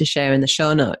link to share in the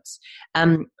show notes.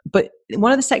 But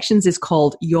one of the sections is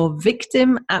called Your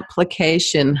Victim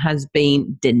Application Has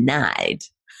Been Denied.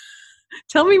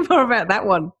 Tell me more about that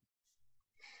one.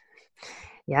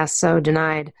 Yeah, so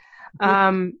denied.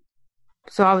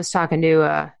 So I was talking to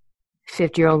a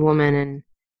 50-year-old woman, and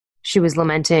she was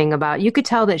lamenting about, you could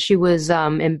tell that she was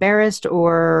embarrassed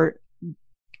or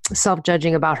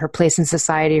self-judging about her place in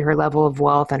society, her level of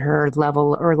wealth, and her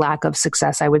level or lack of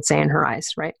success, I would say, in her eyes,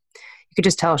 right? You could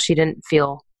just tell she didn't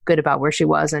feel good about where she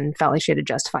was and felt like she had to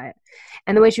justify it.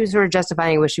 And the way she was sort of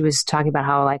justifying it was she was talking about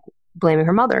how, like, blaming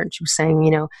her mother. And she was saying,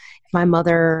 if my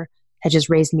mother had just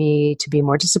raised me to be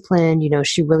more disciplined,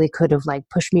 she really could have, like,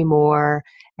 pushed me more,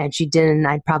 and she didn't.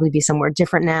 I'd probably be somewhere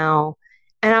different now.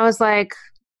 And I was like,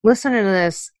 listening to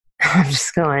this,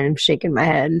 I'm shaking my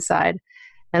head inside.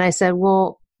 And I said,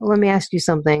 well, let me ask you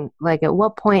something. Like, at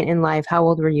what point in life, how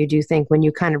old were you, do you think, when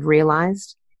you kind of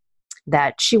realized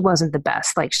that she wasn't the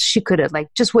best? Like, she could have,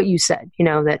 like, just what you said,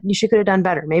 that she could have done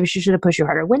better. Maybe she should have pushed you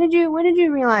harder. When did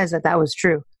you realize that was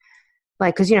true?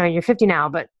 Like, cause you're 50 now,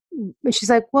 but she's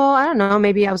like, well, I don't know.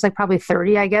 Maybe I was like probably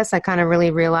 30, I guess. I kind of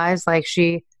really realized and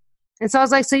so I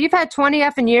was like, so you've had 20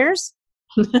 effing years?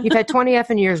 You've had 20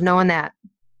 effing years knowing that.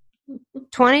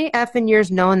 20 effing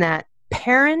years knowing that.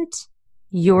 Parent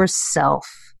yourself.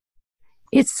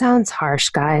 It sounds harsh,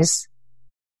 guys,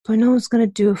 but no one's going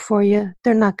to do it for you.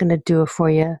 They're not going to do it for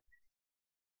you.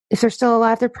 If they're still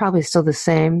alive, they're probably still the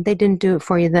same. They didn't do it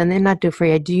for you then. They're not do it for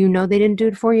you. Do you know they didn't do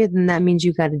it for you? Then that means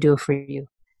you got to do it for you.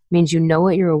 It means you know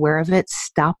it, you're aware of it.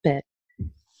 Stop it.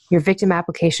 Your victim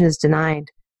application is denied.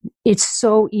 It's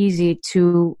so easy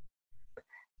to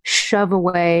shove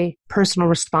away personal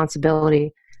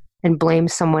responsibility and blame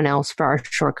someone else for our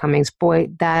shortcomings. Boy,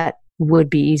 that would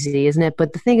be easy, isn't it?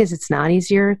 But the thing is, it's not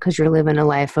easier because you're living a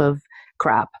life of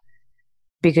crap,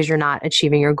 because you're not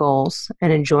achieving your goals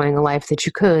and enjoying a life that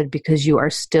you could, because you are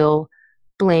still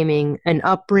blaming an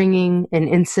upbringing, an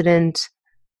incident,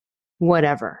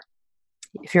 whatever.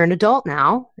 If you're an adult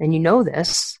now and you know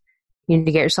this, you need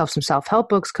to get yourself some self-help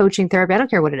books, coaching, therapy. I don't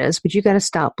care what it is, but you got to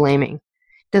stop blaming.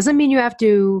 Doesn't mean you have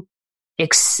to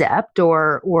accept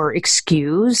or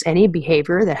excuse any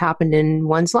behavior that happened in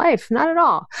one's life. Not at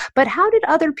all. But how did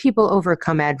other people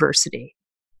overcome adversity?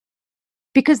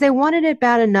 Because they wanted it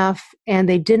bad enough and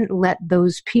they didn't let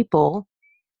those people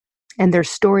and their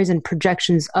stories and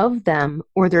projections of them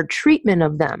or their treatment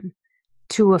of them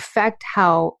to affect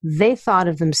how they thought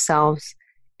of themselves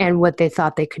and what they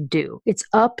thought they could do. It's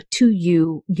up to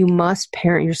you. You must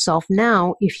parent yourself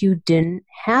now if you didn't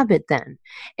have it then.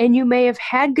 And you may have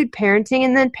had good parenting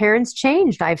and then parents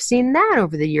changed. I've seen that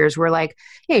over the years where like,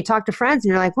 hey, you talk to friends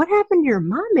and you're like, what happened to your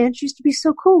mom, man? She used to be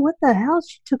so cool. What the hell?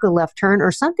 She took a left turn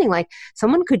or something. Like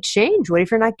someone could change. What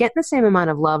if you're not getting the same amount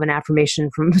of love and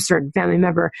affirmation from a certain family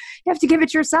member? You have to give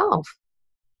it yourself.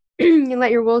 You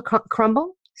let your world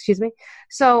crumble. Excuse me.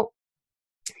 So,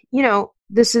 you know,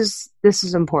 this is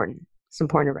important. It's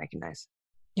important to recognize.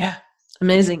 Yeah,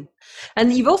 amazing.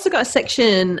 And you've also got a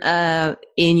section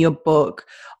in your book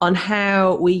on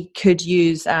how we could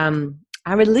use our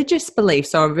religious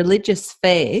beliefs or religious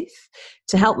faith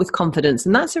to help with confidence.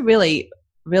 And that's a really,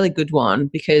 really good one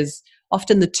because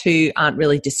often the two aren't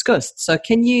really discussed. So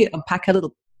can you unpack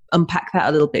that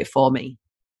a little bit for me?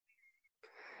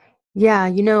 Yeah,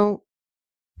 you know,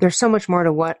 there's so much more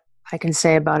to what I can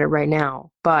say about it right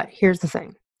now, but here's the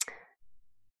thing.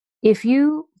 If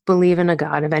you believe in a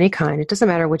God of any kind, it doesn't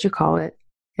matter what you call it,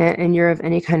 and you're of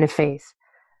any kind of faith,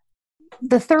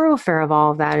 the thoroughfare of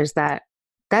all of that is that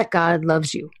God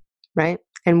loves you, right?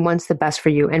 And wants the best for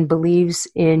you and believes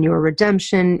in your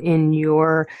redemption, in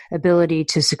your ability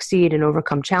to succeed and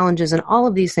overcome challenges and all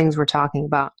of these things we're talking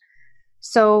about.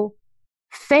 So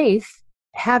faith,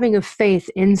 having a faith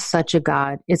in such a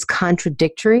God is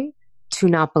contradictory to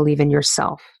not believe in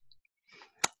yourself.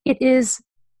 It is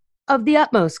of the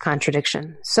utmost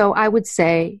contradiction. So I would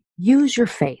say use your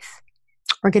faith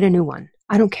or get a new one.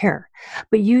 I don't care,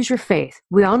 but use your faith.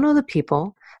 We all know the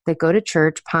people that go to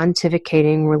church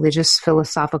pontificating religious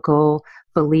philosophical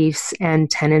beliefs and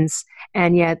tenets,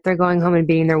 and yet they're going home and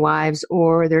beating their wives,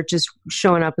 or they're just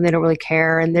showing up and they don't really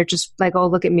care, and they're just like, oh,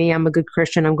 look at me, I'm a good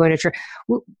Christian, I'm going to church.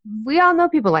 We all know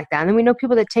people like that, and then we know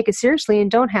people that take it seriously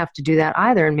and don't have to do that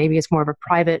either, and maybe it's more of a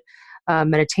private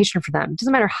meditation for them. It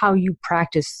doesn't matter how you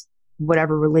practice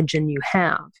whatever religion you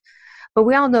have, but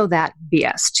we all know that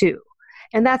BS too,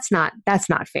 and that's not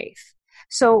faith.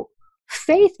 So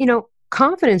faith, you know,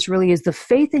 confidence really is the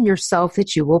faith in yourself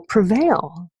that you will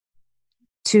prevail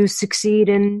to succeed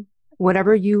in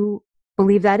whatever you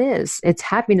believe that is. It's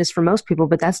happiness for most people,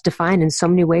 but that's defined in so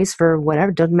many ways for whatever.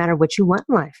 It doesn't matter what you want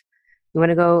in life. You want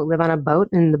to go live on a boat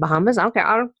in the Bahamas? I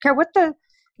don't care what the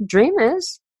dream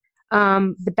is.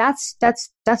 But that's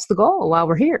the goal while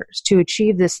we're here, is to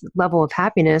achieve this level of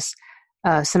happiness,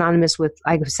 synonymous with,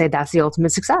 I would say that's the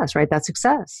ultimate success, right? That's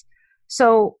success.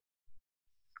 So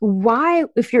why,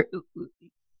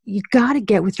 you got to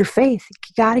get with your faith.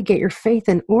 You got to get your faith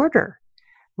in order,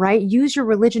 right? Use your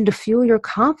religion to fuel your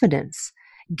confidence.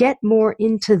 Get more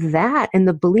into that and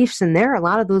the beliefs in there. A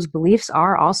lot of those beliefs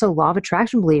are also law of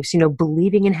attraction beliefs, you know,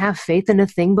 believing and have faith in a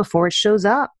thing before it shows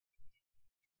up.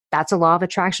 That's a law of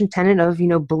attraction tenet of, you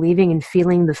know, believing and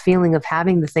feeling the feeling of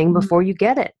having the thing before you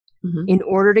get it, in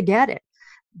order to get it.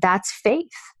 That's faith.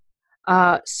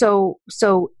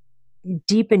 So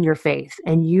deepen your faith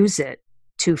and use it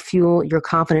to fuel your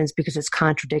confidence, because it's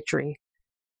contradictory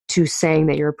to saying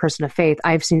that you're a person of faith.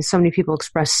 I've seen so many people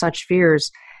express such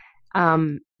fears.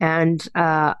 And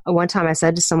one time I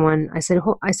said to someone, I said,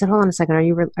 hold on a second. Are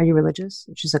you religious?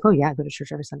 And she's like, oh yeah, I go to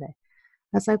church every Sunday.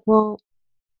 I was like, well,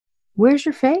 where's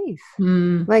your faith?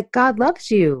 Like, God loves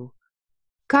you.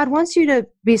 God wants you to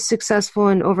be successful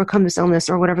and overcome this illness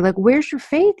or whatever. Like, where's your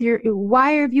faith?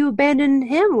 Why have you abandoned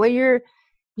him? Well,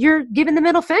 you're giving the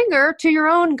middle finger to your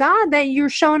own God that you're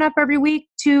showing up every week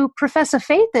to profess a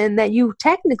faith in that you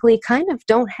technically kind of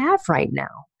don't have right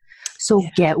now. So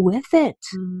get with it.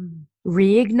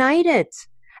 reignite it.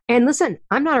 And listen,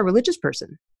 I'm not a religious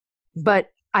person, but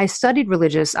I studied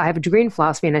I have a degree in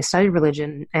philosophy and I studied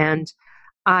religion, and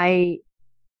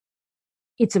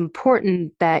it's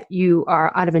important that you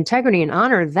are out of integrity and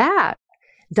honor that,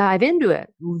 dive into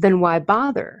it, then why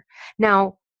bother?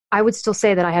 Now, I would still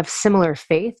say that I have similar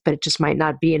faith, but it just might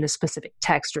not be in a specific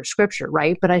text or scripture,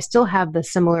 right? But I still have the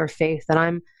similar faith that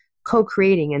I'm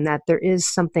co-creating, and that there is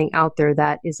something out there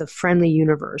that is a friendly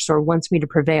universe or wants me to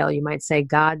prevail. You might say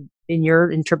God in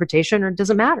your interpretation, or it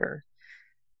doesn't matter.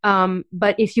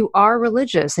 But if you are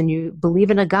religious and you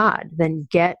believe in a God, then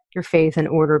get your faith in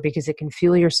order, because it can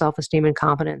fuel your self-esteem and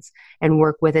confidence, and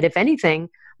work with it. If anything,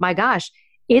 my gosh,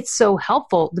 it's so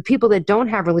helpful. The people that don't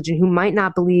have religion, who might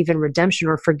not believe in redemption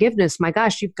or forgiveness, my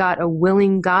gosh, you've got a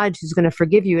willing God who's going to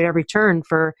forgive you at every turn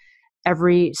for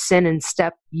every sin and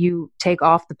step you take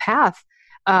off the path.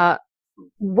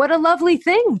 What a lovely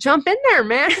thing. Jump in there,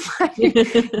 man.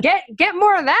 Get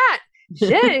more of that.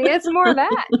 Shit, get some more of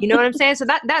that. You know what I'm saying? So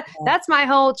that's my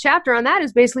whole chapter on that,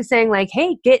 is basically saying like,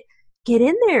 hey, get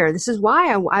in there. This is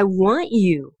why I want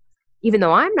you. Even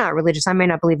though I'm not religious, I may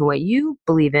not believe in what you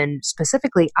believe in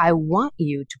specifically. I want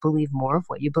you to believe more of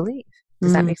what you believe.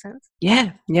 Does that make sense?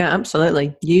 Yeah,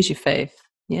 absolutely. Use your faith.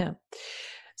 Yeah.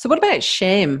 So what about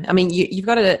shame? I mean, you've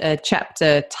got a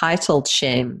chapter titled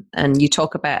Shame, and you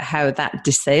talk about how that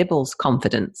disables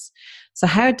confidence. So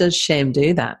how does shame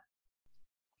do that?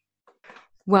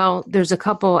 Well, there's a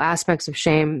couple aspects of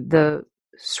shame. The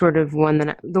one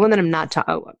that I'm not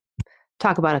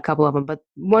talk about a couple of them, but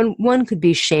one could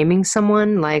be shaming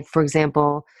someone. Like, for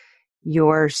example,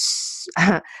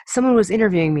 someone was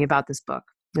interviewing me about this book.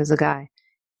 There's a guy,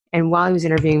 and while he was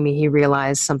interviewing me, he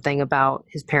realized something about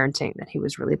his parenting that he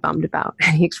was really bummed about,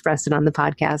 and he expressed it on the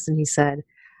podcast. And he's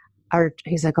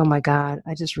like, "Oh my God,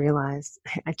 I just realized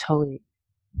I totally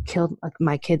killed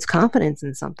my kid's confidence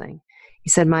in something." He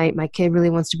said, my kid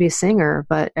really wants to be a singer,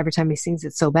 but every time he sings,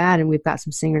 it's so bad. And we've got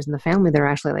some singers in the family that are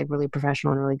actually like really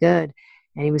professional and really good.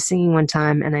 And he was singing one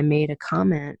time, and I made a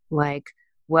comment like,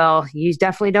 well, you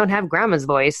definitely don't have grandma's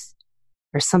voice,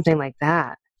 or something like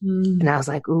that. And I was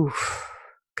like, oof.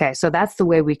 Okay. So that's the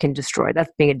way we can destroy.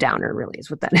 That's being a downer, really,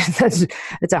 is what that is.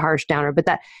 It's a harsh downer, but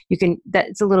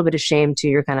it's a little bit of shame too.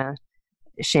 You're kind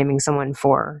of shaming someone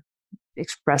for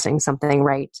expressing something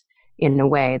right in a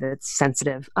way that's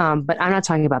sensitive. But I'm not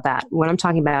talking about that. What I'm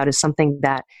talking about is something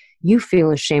that you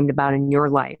feel ashamed about in your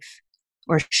life,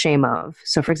 or shame of.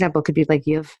 So for example, it could be like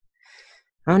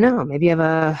maybe you have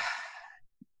a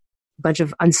bunch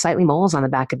of unsightly moles on the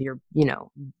back of your,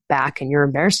 back, and you're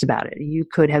embarrassed about it. You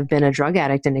could have been a drug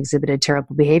addict and exhibited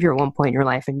terrible behavior at one point in your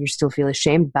life, and you still feel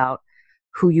ashamed about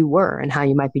who you were and how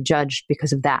you might be judged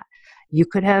because of that. You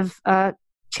could have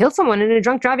killed someone in a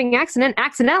drunk driving accident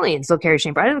accidentally and still carry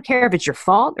shame. But I don't care if it's your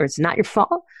fault or it's not your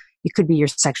fault. It could be your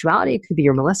sexuality. It could be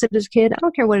you're molested as a kid. I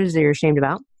don't care what it is that you're ashamed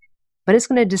about, but it's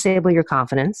going to disable your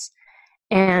confidence,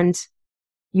 and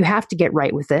you have to get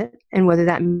right with it. And whether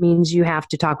that means you have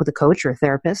to talk with a coach or a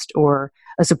therapist or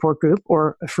a support group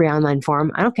or a free online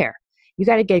forum, I don't care. You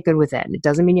got to get good with it. And it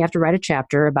doesn't mean you have to write a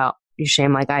chapter about your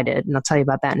shame like I did, and I'll tell you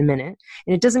about that in a minute.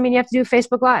 And it doesn't mean you have to do a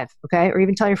Facebook Live, okay? Or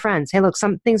even tell your friends, hey, look,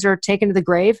 some things are taken to the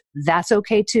grave. That's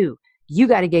okay too. You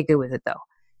got to get good with it though,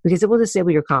 because it will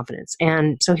disable your confidence.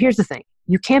 And so here's the thing.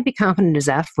 You can't be confident as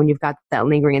F when you've got that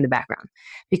lingering in the background,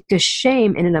 because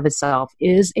shame in and of itself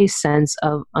is a sense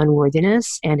of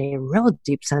unworthiness and a real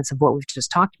deep sense of what we've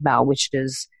just talked about, which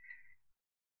is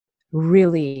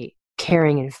really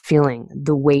caring and feeling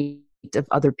the weight of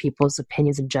other people's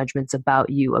opinions and judgments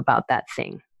about you, about that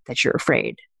thing that you're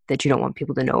afraid that you don't want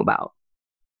people to know about,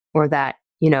 or that,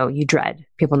 you dread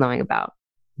people knowing about,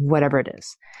 whatever it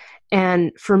is.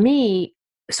 And for me,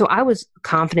 so I was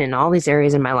confident in all these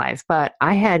areas in my life, but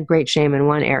I had great shame in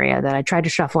one area that I tried to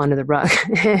shuffle under the rug.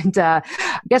 And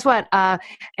guess what?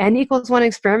 N=1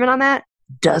 experiment on that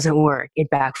doesn't work. It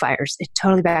backfires. It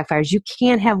totally backfires. You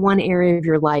can't have one area of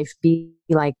your life be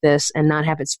like this and not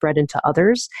have it spread into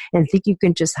others and think you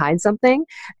can just hide something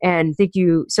and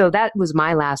so that was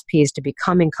my last piece to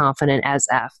becoming confident as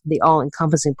F. The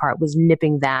all-encompassing part was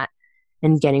nipping that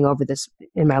and getting over this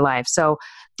in my life. So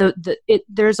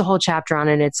there's a whole chapter on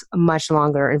it. It's a much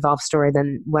longer involved story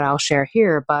than what I'll share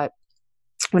here. But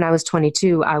when I was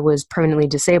 22, I was permanently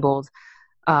disabled.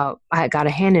 I got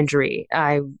a hand injury.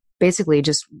 I basically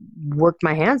just worked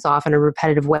my hands off in a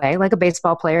repetitive way, like a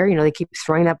baseball player. They keep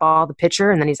throwing that ball, the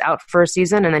pitcher, and then he's out for a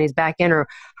season and then he's back in or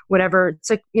whatever. It's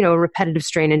like, a repetitive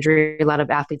strain injury. A lot of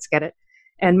athletes get it.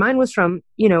 And mine was from,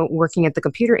 working at the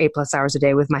computer 8+ hours a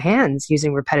day with my hands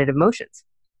using repetitive motions.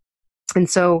 And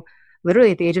so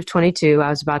literally at the age of 22,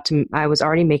 I was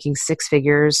already making six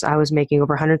figures. I was making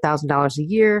over $100,000 a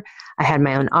year. I had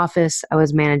my own office. I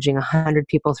was managing 100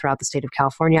 people throughout the state of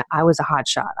California. I was a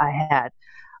hotshot. I had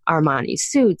Armani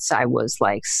suits. I was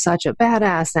like such a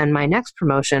badass. And my next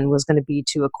promotion was going to be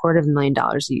to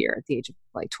 $250,000 a year at the age of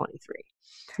like 23.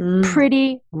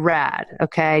 Pretty rad.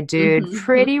 Okay, dude,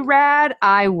 pretty rad.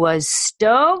 I was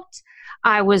stoked.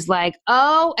 I was like,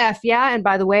 oh, F yeah. And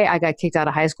by the way, I got kicked out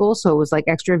of high school. So it was like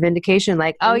extra vindication.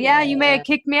 Like, oh yeah, you may have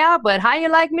kicked me out, but how you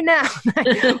like me now?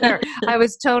 I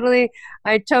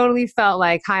totally felt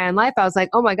like high on life. I was like,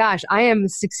 oh my gosh, I am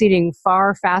succeeding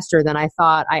far faster than I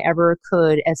thought I ever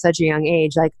could at such a young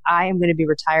age. Like I am going to be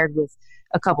retired with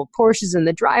a couple Porsches in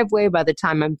the driveway by the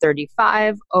time I'm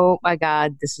 35. Oh my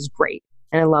God, this is great.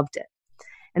 And I loved it.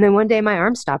 And then one day my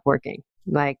arm stopped working,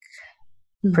 like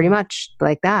pretty much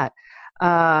like that.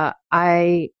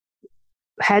 I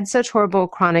had such horrible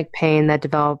chronic pain that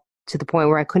developed to the point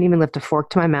where I couldn't even lift a fork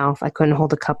to my mouth. I couldn't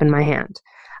hold a cup in my hand.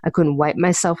 I couldn't wipe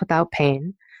myself without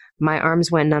pain. My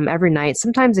arms went numb every night.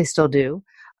 Sometimes they still do.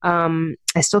 I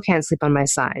still can't sleep on my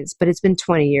sides, but it's been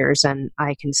 20 years and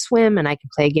I can swim and I can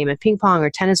play a game of ping pong or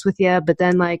tennis with you. But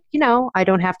then I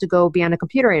don't have to go be on a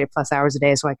computer 8+ hours a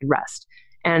day so I can rest.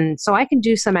 And so I can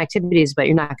do some activities, but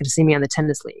you're not going to see me on the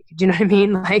tennis league. Do you know what I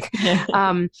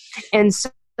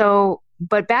mean?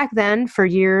 But back then for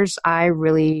years, I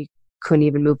really couldn't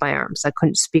even move my arms. I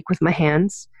couldn't speak with my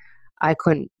hands. I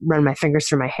couldn't run my fingers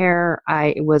through my hair.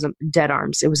 It was dead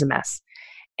arms. It was a mess.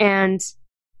 And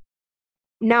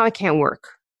now I can't work,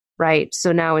 right?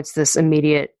 So now it's this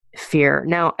immediate fear.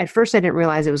 Now, at first I didn't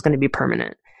realize it was going to be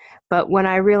permanent. But when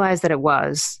I realized that it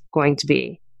was going to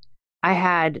be, I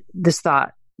had this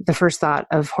thought, the first thought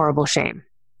of horrible shame,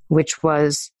 which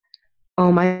was,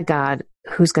 oh my God,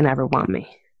 who's going to ever want me?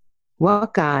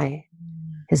 What guy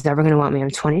is ever going to want me?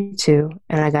 I'm 22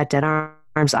 and I got dead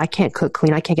arms. I can't cook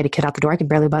clean. I can't get a kid out the door. I can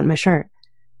barely button my shirt.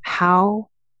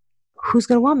 Who's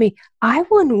going to want me? I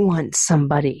wouldn't want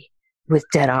somebody with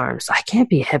dead arms. I can't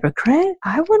be a hypocrite.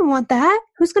 I wouldn't want that.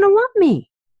 Who's going to want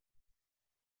me?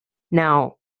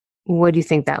 Now, what do you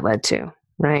think that led to?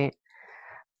 Right.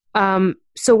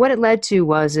 So what it led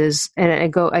to and I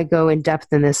go in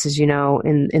depth in this, as you know,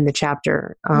 in the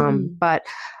chapter. But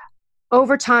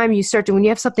over time you start to, when you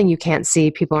have something you can't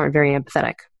see, people aren't very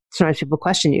empathetic. Sometimes people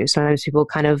question you. Sometimes people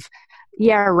kind of,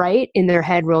 yeah, right, in their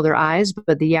head roll their eyes,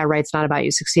 but the yeah, right's not about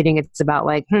you succeeding. It's about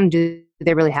like, do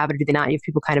they really have it or do they not? You have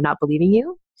people kind of not believing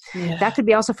you. Yeah. That could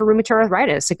be also for rheumatoid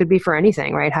arthritis. It could be for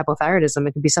anything, right? Hypothyroidism.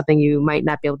 It could be something you might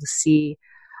not be able to see.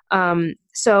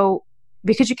 So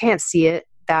because you can't see it,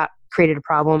 that created a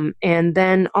problem. And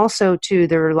then also too,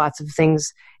 there were lots of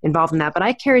things involved in that, but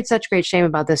I carried such great shame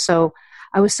about this. So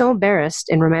I was so embarrassed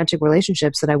in romantic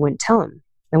relationships that I wouldn't tell him.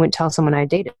 I wouldn't tell someone I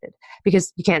dated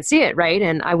because you can't see it, right?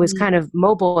 And I was kind of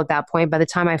mobile at that point. By the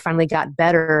time I finally got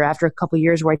better after a couple of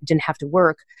years where I didn't have to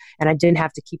work and I didn't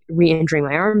have to keep re-injuring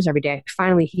my arms every day, I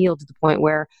finally healed to the point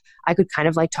where I could kind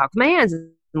of like talk with my hands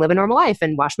and live a normal life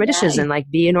and wash my dishes and like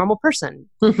be a normal person.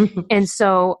 And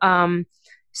so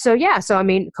I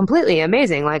mean, completely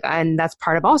amazing. And that's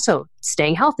part of also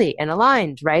staying healthy and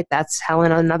aligned, right? That's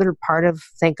Helen, another part of,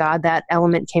 thank God that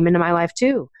element came into my life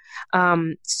too.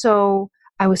 So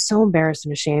I was so embarrassed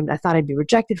and ashamed. I thought I'd be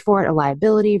rejected for it, a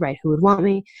liability, right? Who would want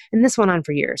me? And this went on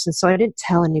for years. And so I didn't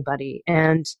tell anybody,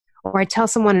 or I'd tell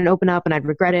someone and open up and I'd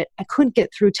regret it. I couldn't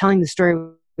get through telling the story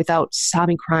without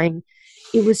sobbing, crying.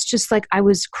 It was just like I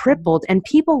was crippled, and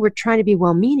people were trying to be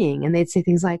well-meaning, and they'd say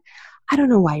things like, I don't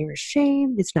know why you're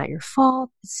ashamed. It's not your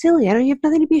fault. It's silly. You have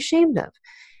nothing to be ashamed of.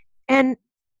 And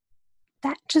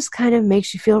that just kind of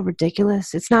makes you feel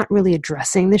ridiculous. It's not really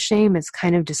addressing the shame. It's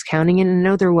kind of discounting it. And I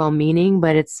know they're well-meaning,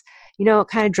 but it's, it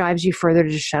kind of drives you further to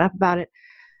just shut up about it.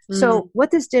 So what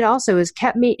this did also is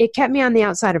it kept me on the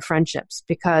outside of friendships,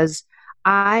 because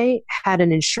I had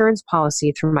an insurance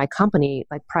policy through my company,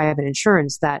 like private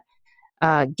insurance, that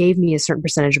gave me a certain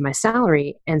percentage of my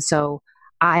salary. And so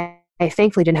I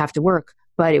thankfully didn't have to work,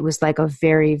 but it was like a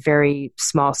very, very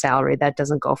small salary that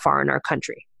doesn't go far in our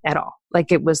country at all.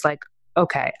 Like it was like,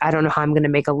 okay, I don't know how I'm going to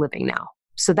make a living now.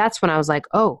 So that's when I was like,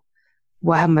 oh,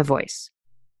 well, I have my voice.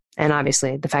 And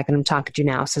obviously the fact that I'm talking to you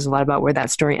now says a lot about where that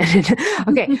story ended.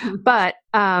 Okay. But,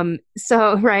 I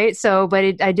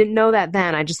didn't know that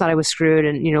then. I just thought I was screwed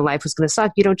and, life was going to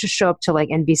suck. You don't just show up to like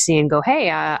NBC and go, hey,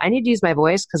 I need to use my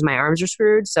voice because my arms are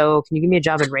screwed. So can you give me a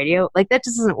job in radio? Like that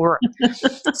just doesn't work.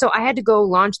 So I had to go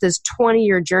launch this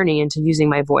 20-year journey into using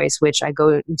my voice, which I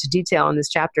go into detail in this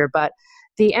chapter. But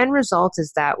the end result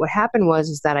is that what happened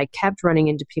was that I kept running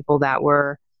into people that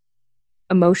were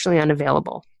emotionally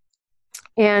unavailable.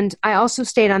 And I also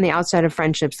stayed on the outside of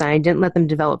friendships, and I didn't let them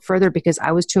develop further because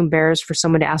I was too embarrassed for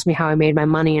someone to ask me how I made my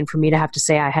money and for me to have to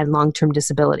say I had long-term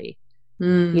disability.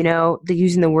 You know,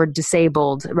 using the word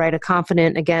disabled, right? A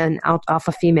confident, again,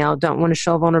 alpha female, don't want to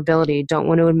show vulnerability, don't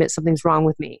want to admit something's wrong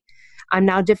with me. I'm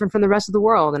now different from the rest of the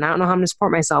world, and I don't know how I'm going to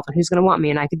support myself and who's going to want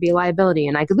me, and I could be a liability,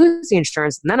 and I could lose the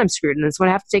insurance, and then I'm screwed, and then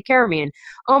someone have to take care of me. And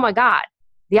oh my God,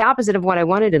 the opposite of what I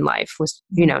wanted in life was,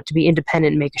 you know, to be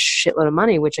independent and make a shitload of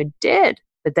money, which I did.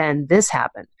 But then this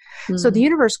happened. So the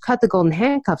universe cut the golden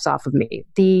handcuffs off of me.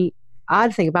 The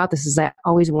odd thing about this is I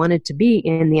always wanted to be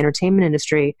in the entertainment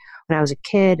industry when I was a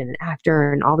kid and an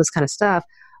actor and all this kind of stuff.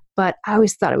 But I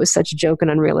always thought it was such a joke and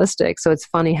unrealistic. So it's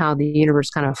funny how the universe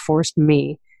kind of forced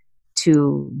me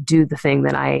to do the thing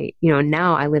that I, you know,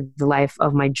 now I live the life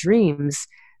of my dreams.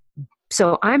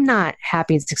 So I'm not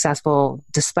happy and successful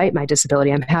despite my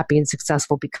disability. I'm happy and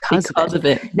successful because of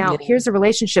it. Now, here's a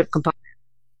relationship component.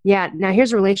 Now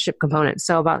here's a relationship component.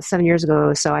 So about 7 years ago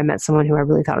or so, I met someone who I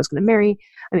really thought I was going to marry.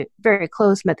 I mean, very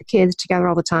close, met the kids together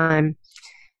all the time.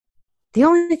 The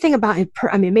only thing about him,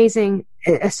 amazing,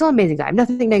 still an amazing guy. I have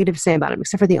nothing negative to say about him,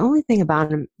 except for the only thing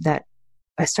about him that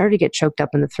I started to get choked up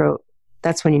in the throat.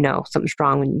 That's when you know something's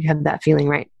wrong, when you have that feeling,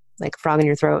 right? Like a frog in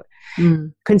your throat.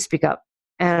 Couldn't speak up.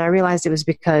 And I realized it was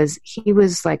because he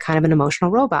was like kind of an emotional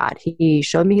robot. He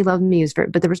showed me he loved me,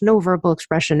 but there was no verbal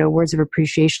expression, no words of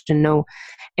appreciation,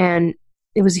 and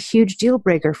it was a huge deal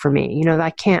breaker for me. You know, I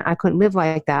couldn't live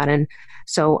like that. And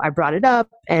so I brought it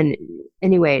up, and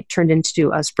anyway, it turned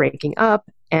into us breaking up.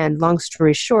 And long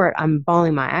story short, I'm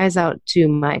bawling my eyes out to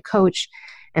my coach.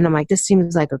 And I'm like, this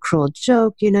seems like a cruel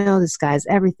joke. You know, this guy's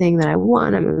everything that I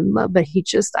want. I'm in love, but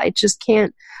I just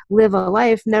can't live a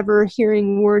life never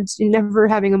hearing words, never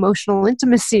having emotional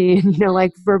intimacy, you know,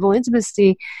 like verbal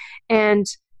intimacy. And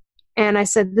I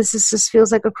said, this just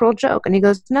feels like a cruel joke. And he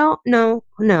goes, no,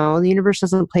 the universe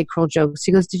doesn't play cruel jokes.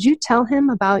 He goes, did you tell him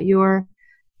about your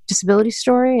disability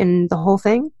story and the whole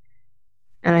thing?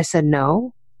 And I said,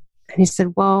 no. And he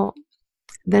said, well,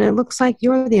 then it looks like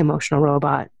you're the emotional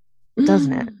robot,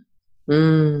 doesn't it?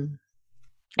 And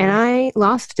I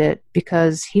lost it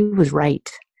because he was right.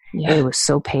 Yeah. It was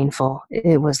so painful.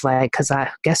 It was like, because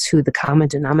I guess who the common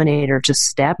denominator, just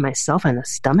stabbed myself in the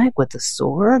stomach with a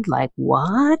sword. Like,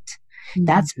 what?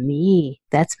 That's me.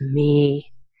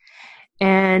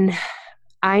 And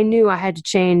I knew I had to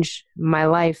change my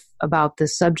life about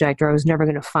this subject, or I was never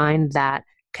going to find that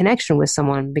connection with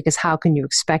someone, because how can you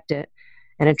expect it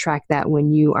and attract that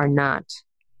when you are not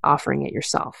offering it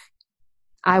yourself?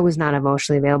 I was not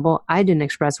emotionally available. I didn't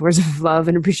express words of love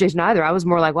and appreciation either. I was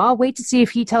more like, well, I'll wait to see if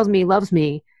he tells me he loves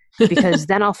me, because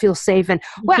then I'll feel safe. And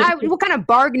what kind of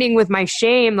bargaining with my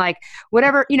shame, like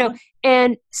whatever, you know.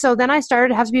 And so then I started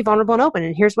to have to be vulnerable and open.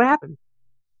 And here's what happened.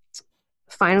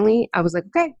 Finally, I was like,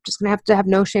 okay, just going to have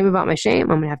no shame about my shame.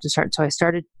 I'm going to have to start. So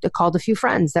I called a few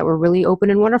friends that were really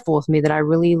open and wonderful with me, that I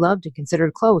really loved and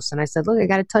considered close. And I said, look, I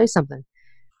got to tell you something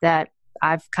that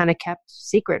I've kind of kept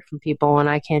secret from people, and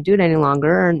I can't do it any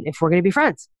longer. And if we're going to be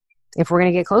friends, if we're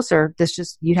going to get closer,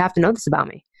 you'd have to know this about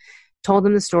me. Told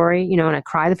them the story, you know, and I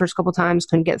cried the first couple times,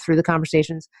 couldn't get through the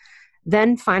conversations.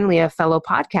 Then finally, a fellow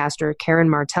podcaster, Karen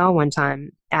Martell, one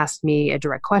time asked me a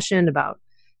direct question about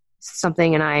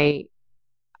something. And I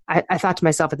thought to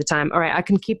myself at the time, all right, I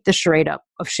can keep the charade up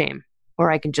of shame,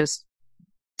 or I can just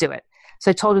do it.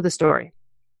 So I told her the story,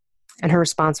 and her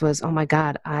response was, oh my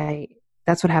God,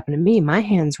 that's what happened to me. My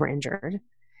hands were injured.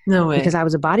 No way. Because I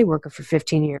was a body worker for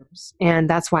 15 years. And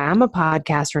that's why I'm a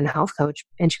podcaster and a health coach.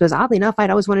 And she goes, oddly enough, I'd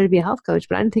always wanted to be a health coach,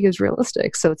 but I didn't think it was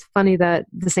realistic. So it's funny that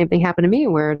the same thing happened to me,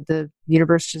 where the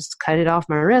universe just cut it off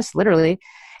my wrist, literally.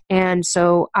 And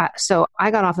so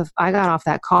I got off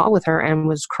that call with her and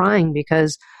was crying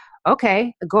because,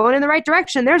 okay, going in the right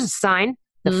direction. There's a sign.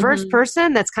 The first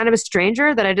person that's kind of a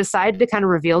stranger that I decided to kind of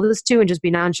reveal this to and just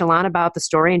be nonchalant about the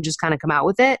story and just kind of come out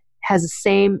with it has the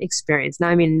same experience. Now,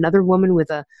 I mean, another woman with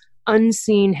a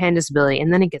unseen hand disability.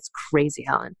 And then it gets crazy,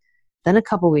 Helen. Then a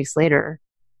couple weeks later,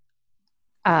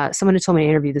 someone had told me to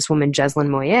interview this woman, Jeslyn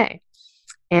Moyer.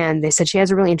 And they said she has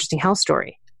a really interesting health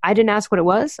story. I didn't ask what it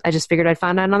was. I just figured I'd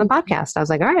find out on the podcast. I was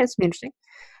like, all right, it's interesting.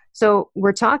 So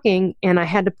we're talking, and I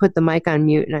had to put the mic on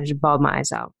mute, and I just bawled my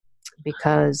eyes out,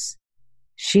 because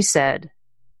she said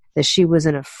that she was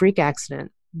in a freak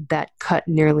accident that cut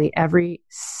nearly every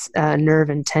nerve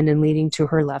and tendon leading to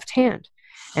her left hand.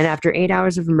 And after 8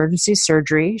 hours of emergency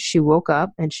surgery, she woke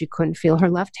up and she couldn't feel her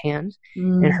left hand.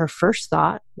 And her first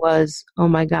thought was, oh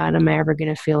my God, am I ever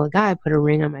going to feel a guy put a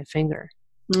ring on my finger?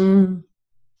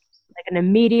 Like an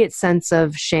immediate sense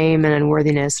of shame and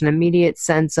unworthiness, an immediate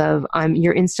sense of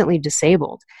you're instantly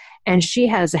disabled. And she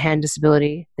has a hand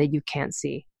disability that you can't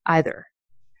see either.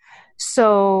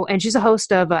 So, and she's a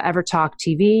host of EverTalk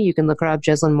TV. You can look her up,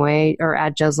 Jeslyn Moy, or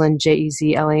at Jeslyn,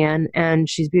 Jezlan, and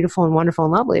she's beautiful and wonderful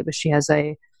and lovely, but she has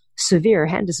a severe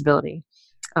hand disability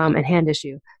and hand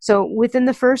issue. So within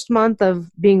the first month of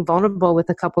being vulnerable with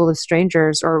a couple of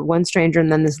strangers, or one stranger,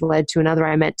 and then this led to another,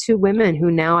 I met two women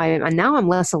who now I'm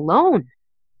less alone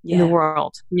in the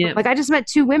world. Yeah. Like I just met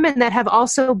two women that have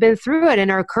also been through it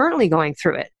and are currently going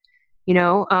through it. You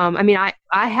know, I mean,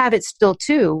 I have it still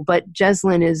too, but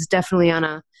Jeslyn is definitely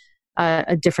on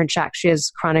a different track. She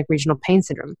has chronic regional pain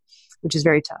syndrome, which is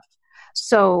very tough.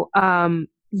 So,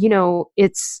 you know,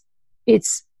 it's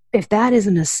if that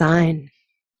isn't a sign,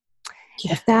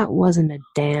 if that wasn't a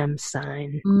damn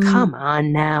sign, come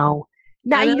on now.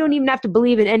 Now you don't even have to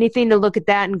believe in anything to look at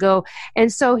that and go.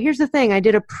 And so here's the thing. I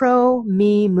did a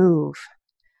pro-me move.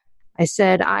 I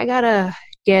said, I got to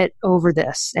get over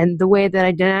this. And the way that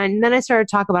I did, and then I started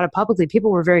to talk about it publicly.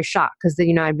 People were very shocked because,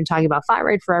 you know, I've been talking about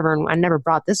thyroid forever and I never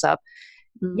brought this up.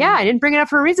 Yeah, I didn't bring it up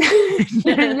for a reason.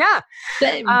 Yeah.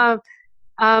 Same.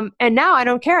 And now I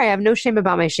don't care. I have no shame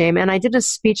about my shame. And I did a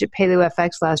speech at Paleo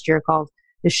FX last year called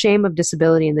The Shame of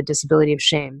Disability and the Disability of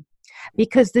Shame.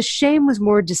 Because the shame was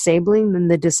more disabling than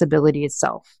the disability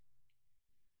itself.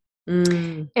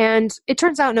 And it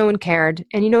turns out no one cared.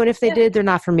 And you know what? If they did, they're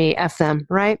not for me. F them,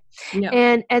 right? Yep.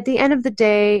 And at the end of the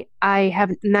day, I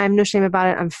have no shame about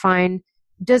it. I'm fine.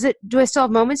 Do I still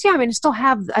have moments? Yeah, I mean, I still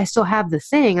have the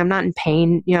thing. I'm not in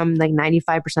pain. You know, I'm like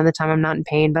 95% of the time I'm not in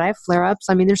pain, but I have flare-ups.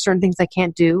 I mean, there's certain things I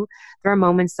can't do. There are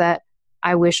moments that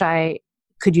I wish I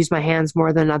could use my hands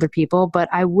more than other people, but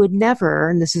I would never,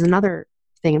 and this is another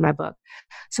thing in my book,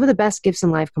 some of the best gifts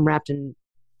in life come wrapped in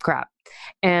crap.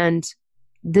 And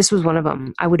this was one of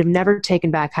them. I would have never taken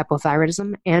back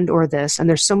hypothyroidism and or this. And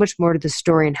there's so much more to the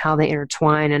story and how they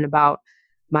intertwine and about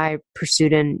my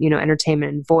pursuit in, you know,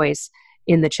 entertainment and voice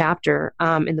in the chapter,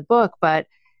 in the book. But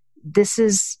this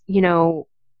is, you know,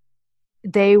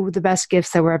 they were the best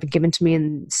gifts that were ever given to me,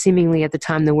 and seemingly at the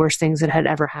time, the worst things that had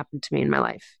ever happened to me in my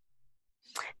life.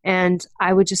 And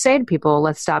I would just say to people,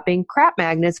 let's stop being crap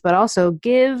magnets, but also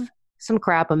give some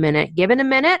crap a minute. Give it a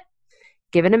minute,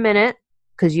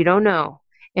 because you don't know.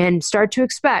 And start to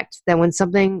expect that when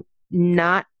something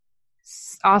not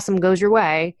awesome goes your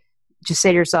way, just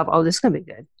say to yourself, oh, this is going to be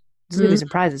good. There's going to be some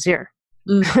prizes here.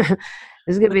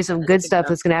 There's going to be some good stuff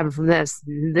that's going to happen from this.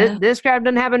 This crap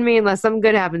doesn't happen to me unless something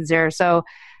good happens here. So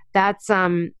that's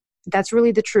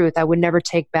really the truth. I would never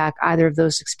take back either of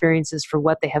those experiences for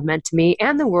what they have meant to me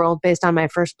and the world based on my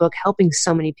first book, helping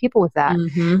so many people with that.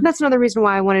 And that's another reason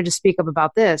why I wanted to speak up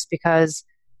about this, because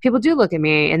people do look at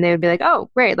me and they would be like, oh,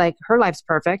 great, like her life's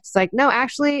perfect. It's like, no,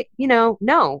 actually, you know,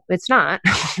 no, it's not.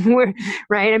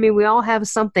 Right? I mean, we all have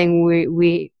something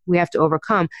we have to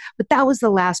overcome. But that was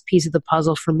the last piece of the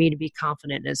puzzle for me to be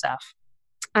confident in Zeph.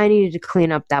 I needed to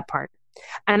clean up that part.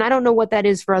 And I don't know what that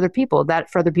is for other people. That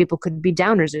for other people could be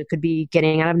downers. It could be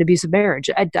getting out of an abusive marriage.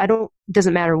 It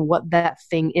doesn't matter what that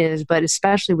thing is, but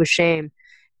especially with shame,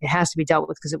 it has to be dealt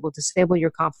with because it will disable your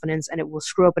confidence and it will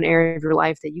screw up an area of your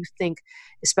life that you think,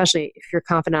 especially if you're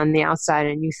confident on the outside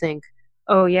and you think,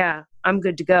 oh yeah, I'm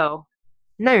good to go.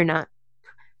 No, you're not.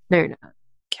 Yeah.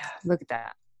 Look at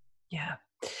that. Yeah.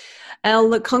 Elle,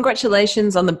 look,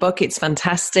 congratulations on the book. It's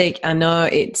fantastic. I know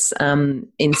it's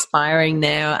inspiring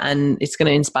now, and it's going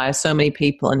to inspire so many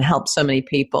people and help so many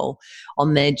people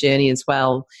on their journey as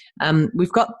well.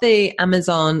 We've got the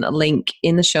Amazon link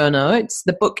in the show notes.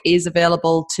 The book is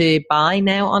available to buy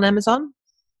now on Amazon?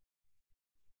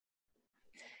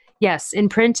 Yes, in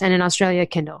print, and in Australia,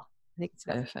 Kindle. I think it's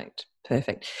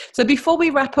Perfect. So before we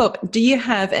wrap up, do you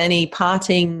have any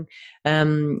parting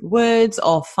words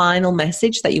or final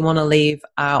message that you want to leave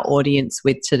our audience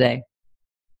with today?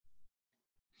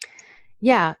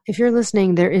 Yeah, if you're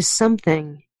listening, there's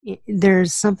something,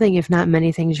 if not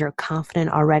many things, you're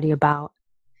confident already about.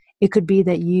 It could be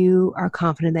that you are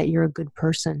confident that you're a good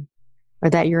person, or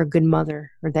that you're a good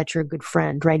mother, or that you're a good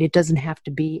friend, right? It doesn't have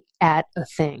to be at a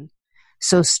thing.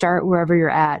 So start wherever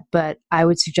you're at. But I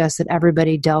would suggest that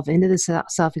everybody delve into this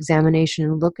self-examination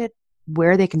and look at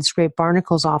where they can scrape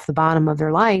barnacles off the bottom of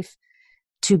their life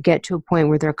to get to a point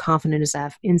where they're confident as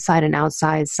F, inside and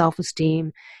outside,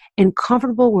 self-esteem, and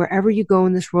comfortable wherever you go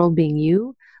in this world being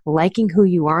you, liking who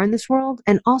you are in this world,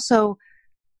 and also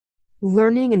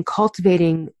learning and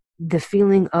cultivating the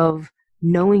feeling of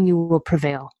knowing you will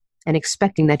prevail and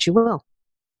expecting that you will.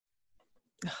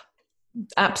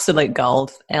 Absolute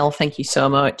gold. Elle, thank you so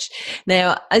much.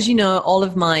 Now, as you know, all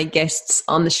of my guests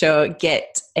on the show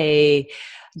get a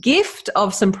gift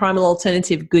of some Primal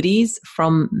Alternative goodies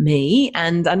from me.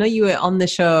 And I know you were on the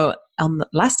show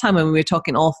last time when we were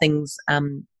talking all things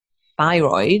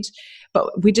thyroid, but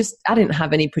I didn't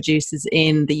have any producers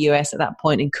in the US at that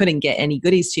point and couldn't get any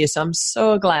goodies to you. So I'm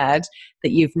so glad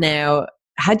that you've now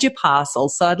had your parcel.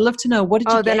 So I'd love to know, what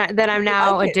did you get? Then I'm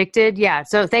now addicted. Yeah.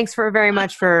 So thanks very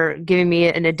much for giving me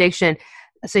an addiction.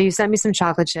 So you sent me some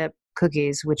chocolate chip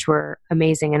cookies, which were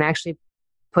amazing, and actually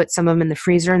put some of them in the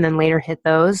freezer and then later hit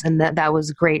those. And that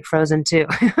was great frozen too.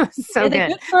 So they're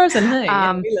good frozen.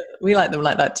 Hey? We like them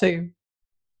like that too.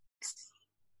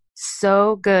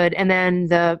 So good. And then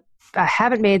I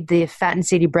haven't made the fat and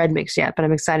seedy bread mix yet, but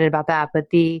I'm excited about that. But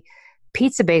the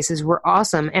pizza bases were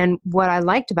awesome. And what I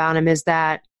liked about them is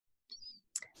that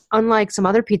unlike some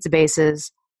other pizza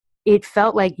bases, it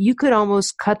felt like you could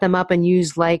almost cut them up and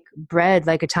use like bread,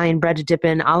 like Italian bread, to dip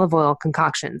in olive oil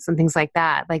concoctions and things like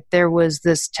that. Like there was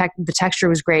the texture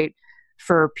was great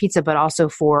for pizza, but also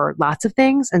for lots of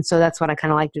things. And so that's what I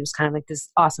kind of liked. It was kind of like this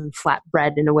awesome flat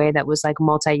bread in a way that was like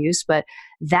multi-use, but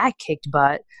that kicked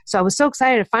butt. So I was so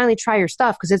excited to finally try your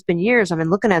stuff, because it's been years I've been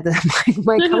looking at them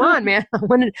like come on, man. I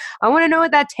want to know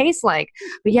what that tastes like.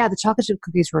 But yeah, the chocolate chip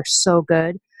cookies were so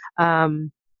good.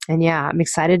 And yeah, I'm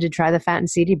excited to try the fat and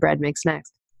seedy bread mix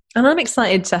next. And I'm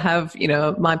excited to have,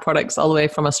 my products all the way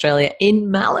from Australia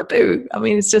in Malibu. I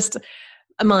mean, it's just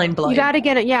a mind blowing. You got to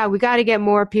get it. Yeah, we got to get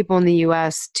more people in the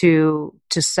U.S. to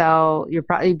sell your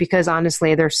product, because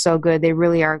honestly, they're so good. They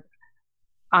really are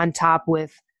on top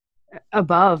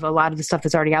above a lot of the stuff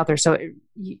that's already out there. So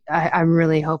I'm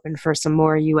really hoping for some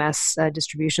more U.S.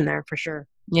 distribution there for sure.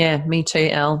 Yeah, me too,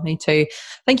 Elle. Me too.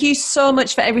 Thank you so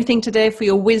much for everything today, for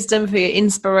your wisdom, for your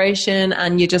inspiration,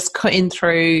 and you're just cutting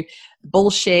through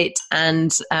bullshit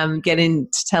and getting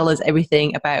to tell us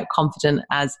everything about Confident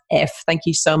as F. Thank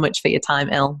you so much for your time,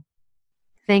 Elle.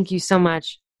 Thank you so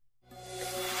much.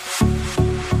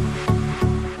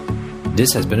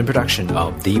 This has been a production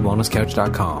of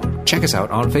TheWellnessCouch.com. Check us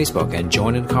out on Facebook and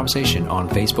join in the conversation on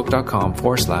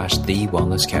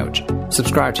Facebook.com/TheWellnessCouch.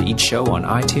 Subscribe to each show on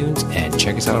iTunes and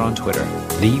check us out on Twitter.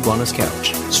 The Wellness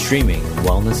Couch, streaming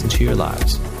wellness into your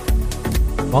lives.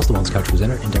 Whilst the Wellness Couch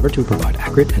presenter endeavor to provide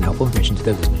accurate and helpful information to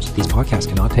their listeners, these podcasts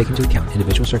cannot take into account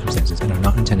individual circumstances and are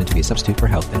not intended to be a substitute for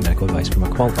health and medical advice from a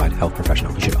qualified health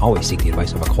professional. You should always seek the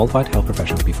advice of a qualified health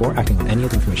professional before acting on any of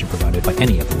the information provided by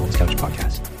any of the Wellness Couch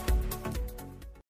podcasts.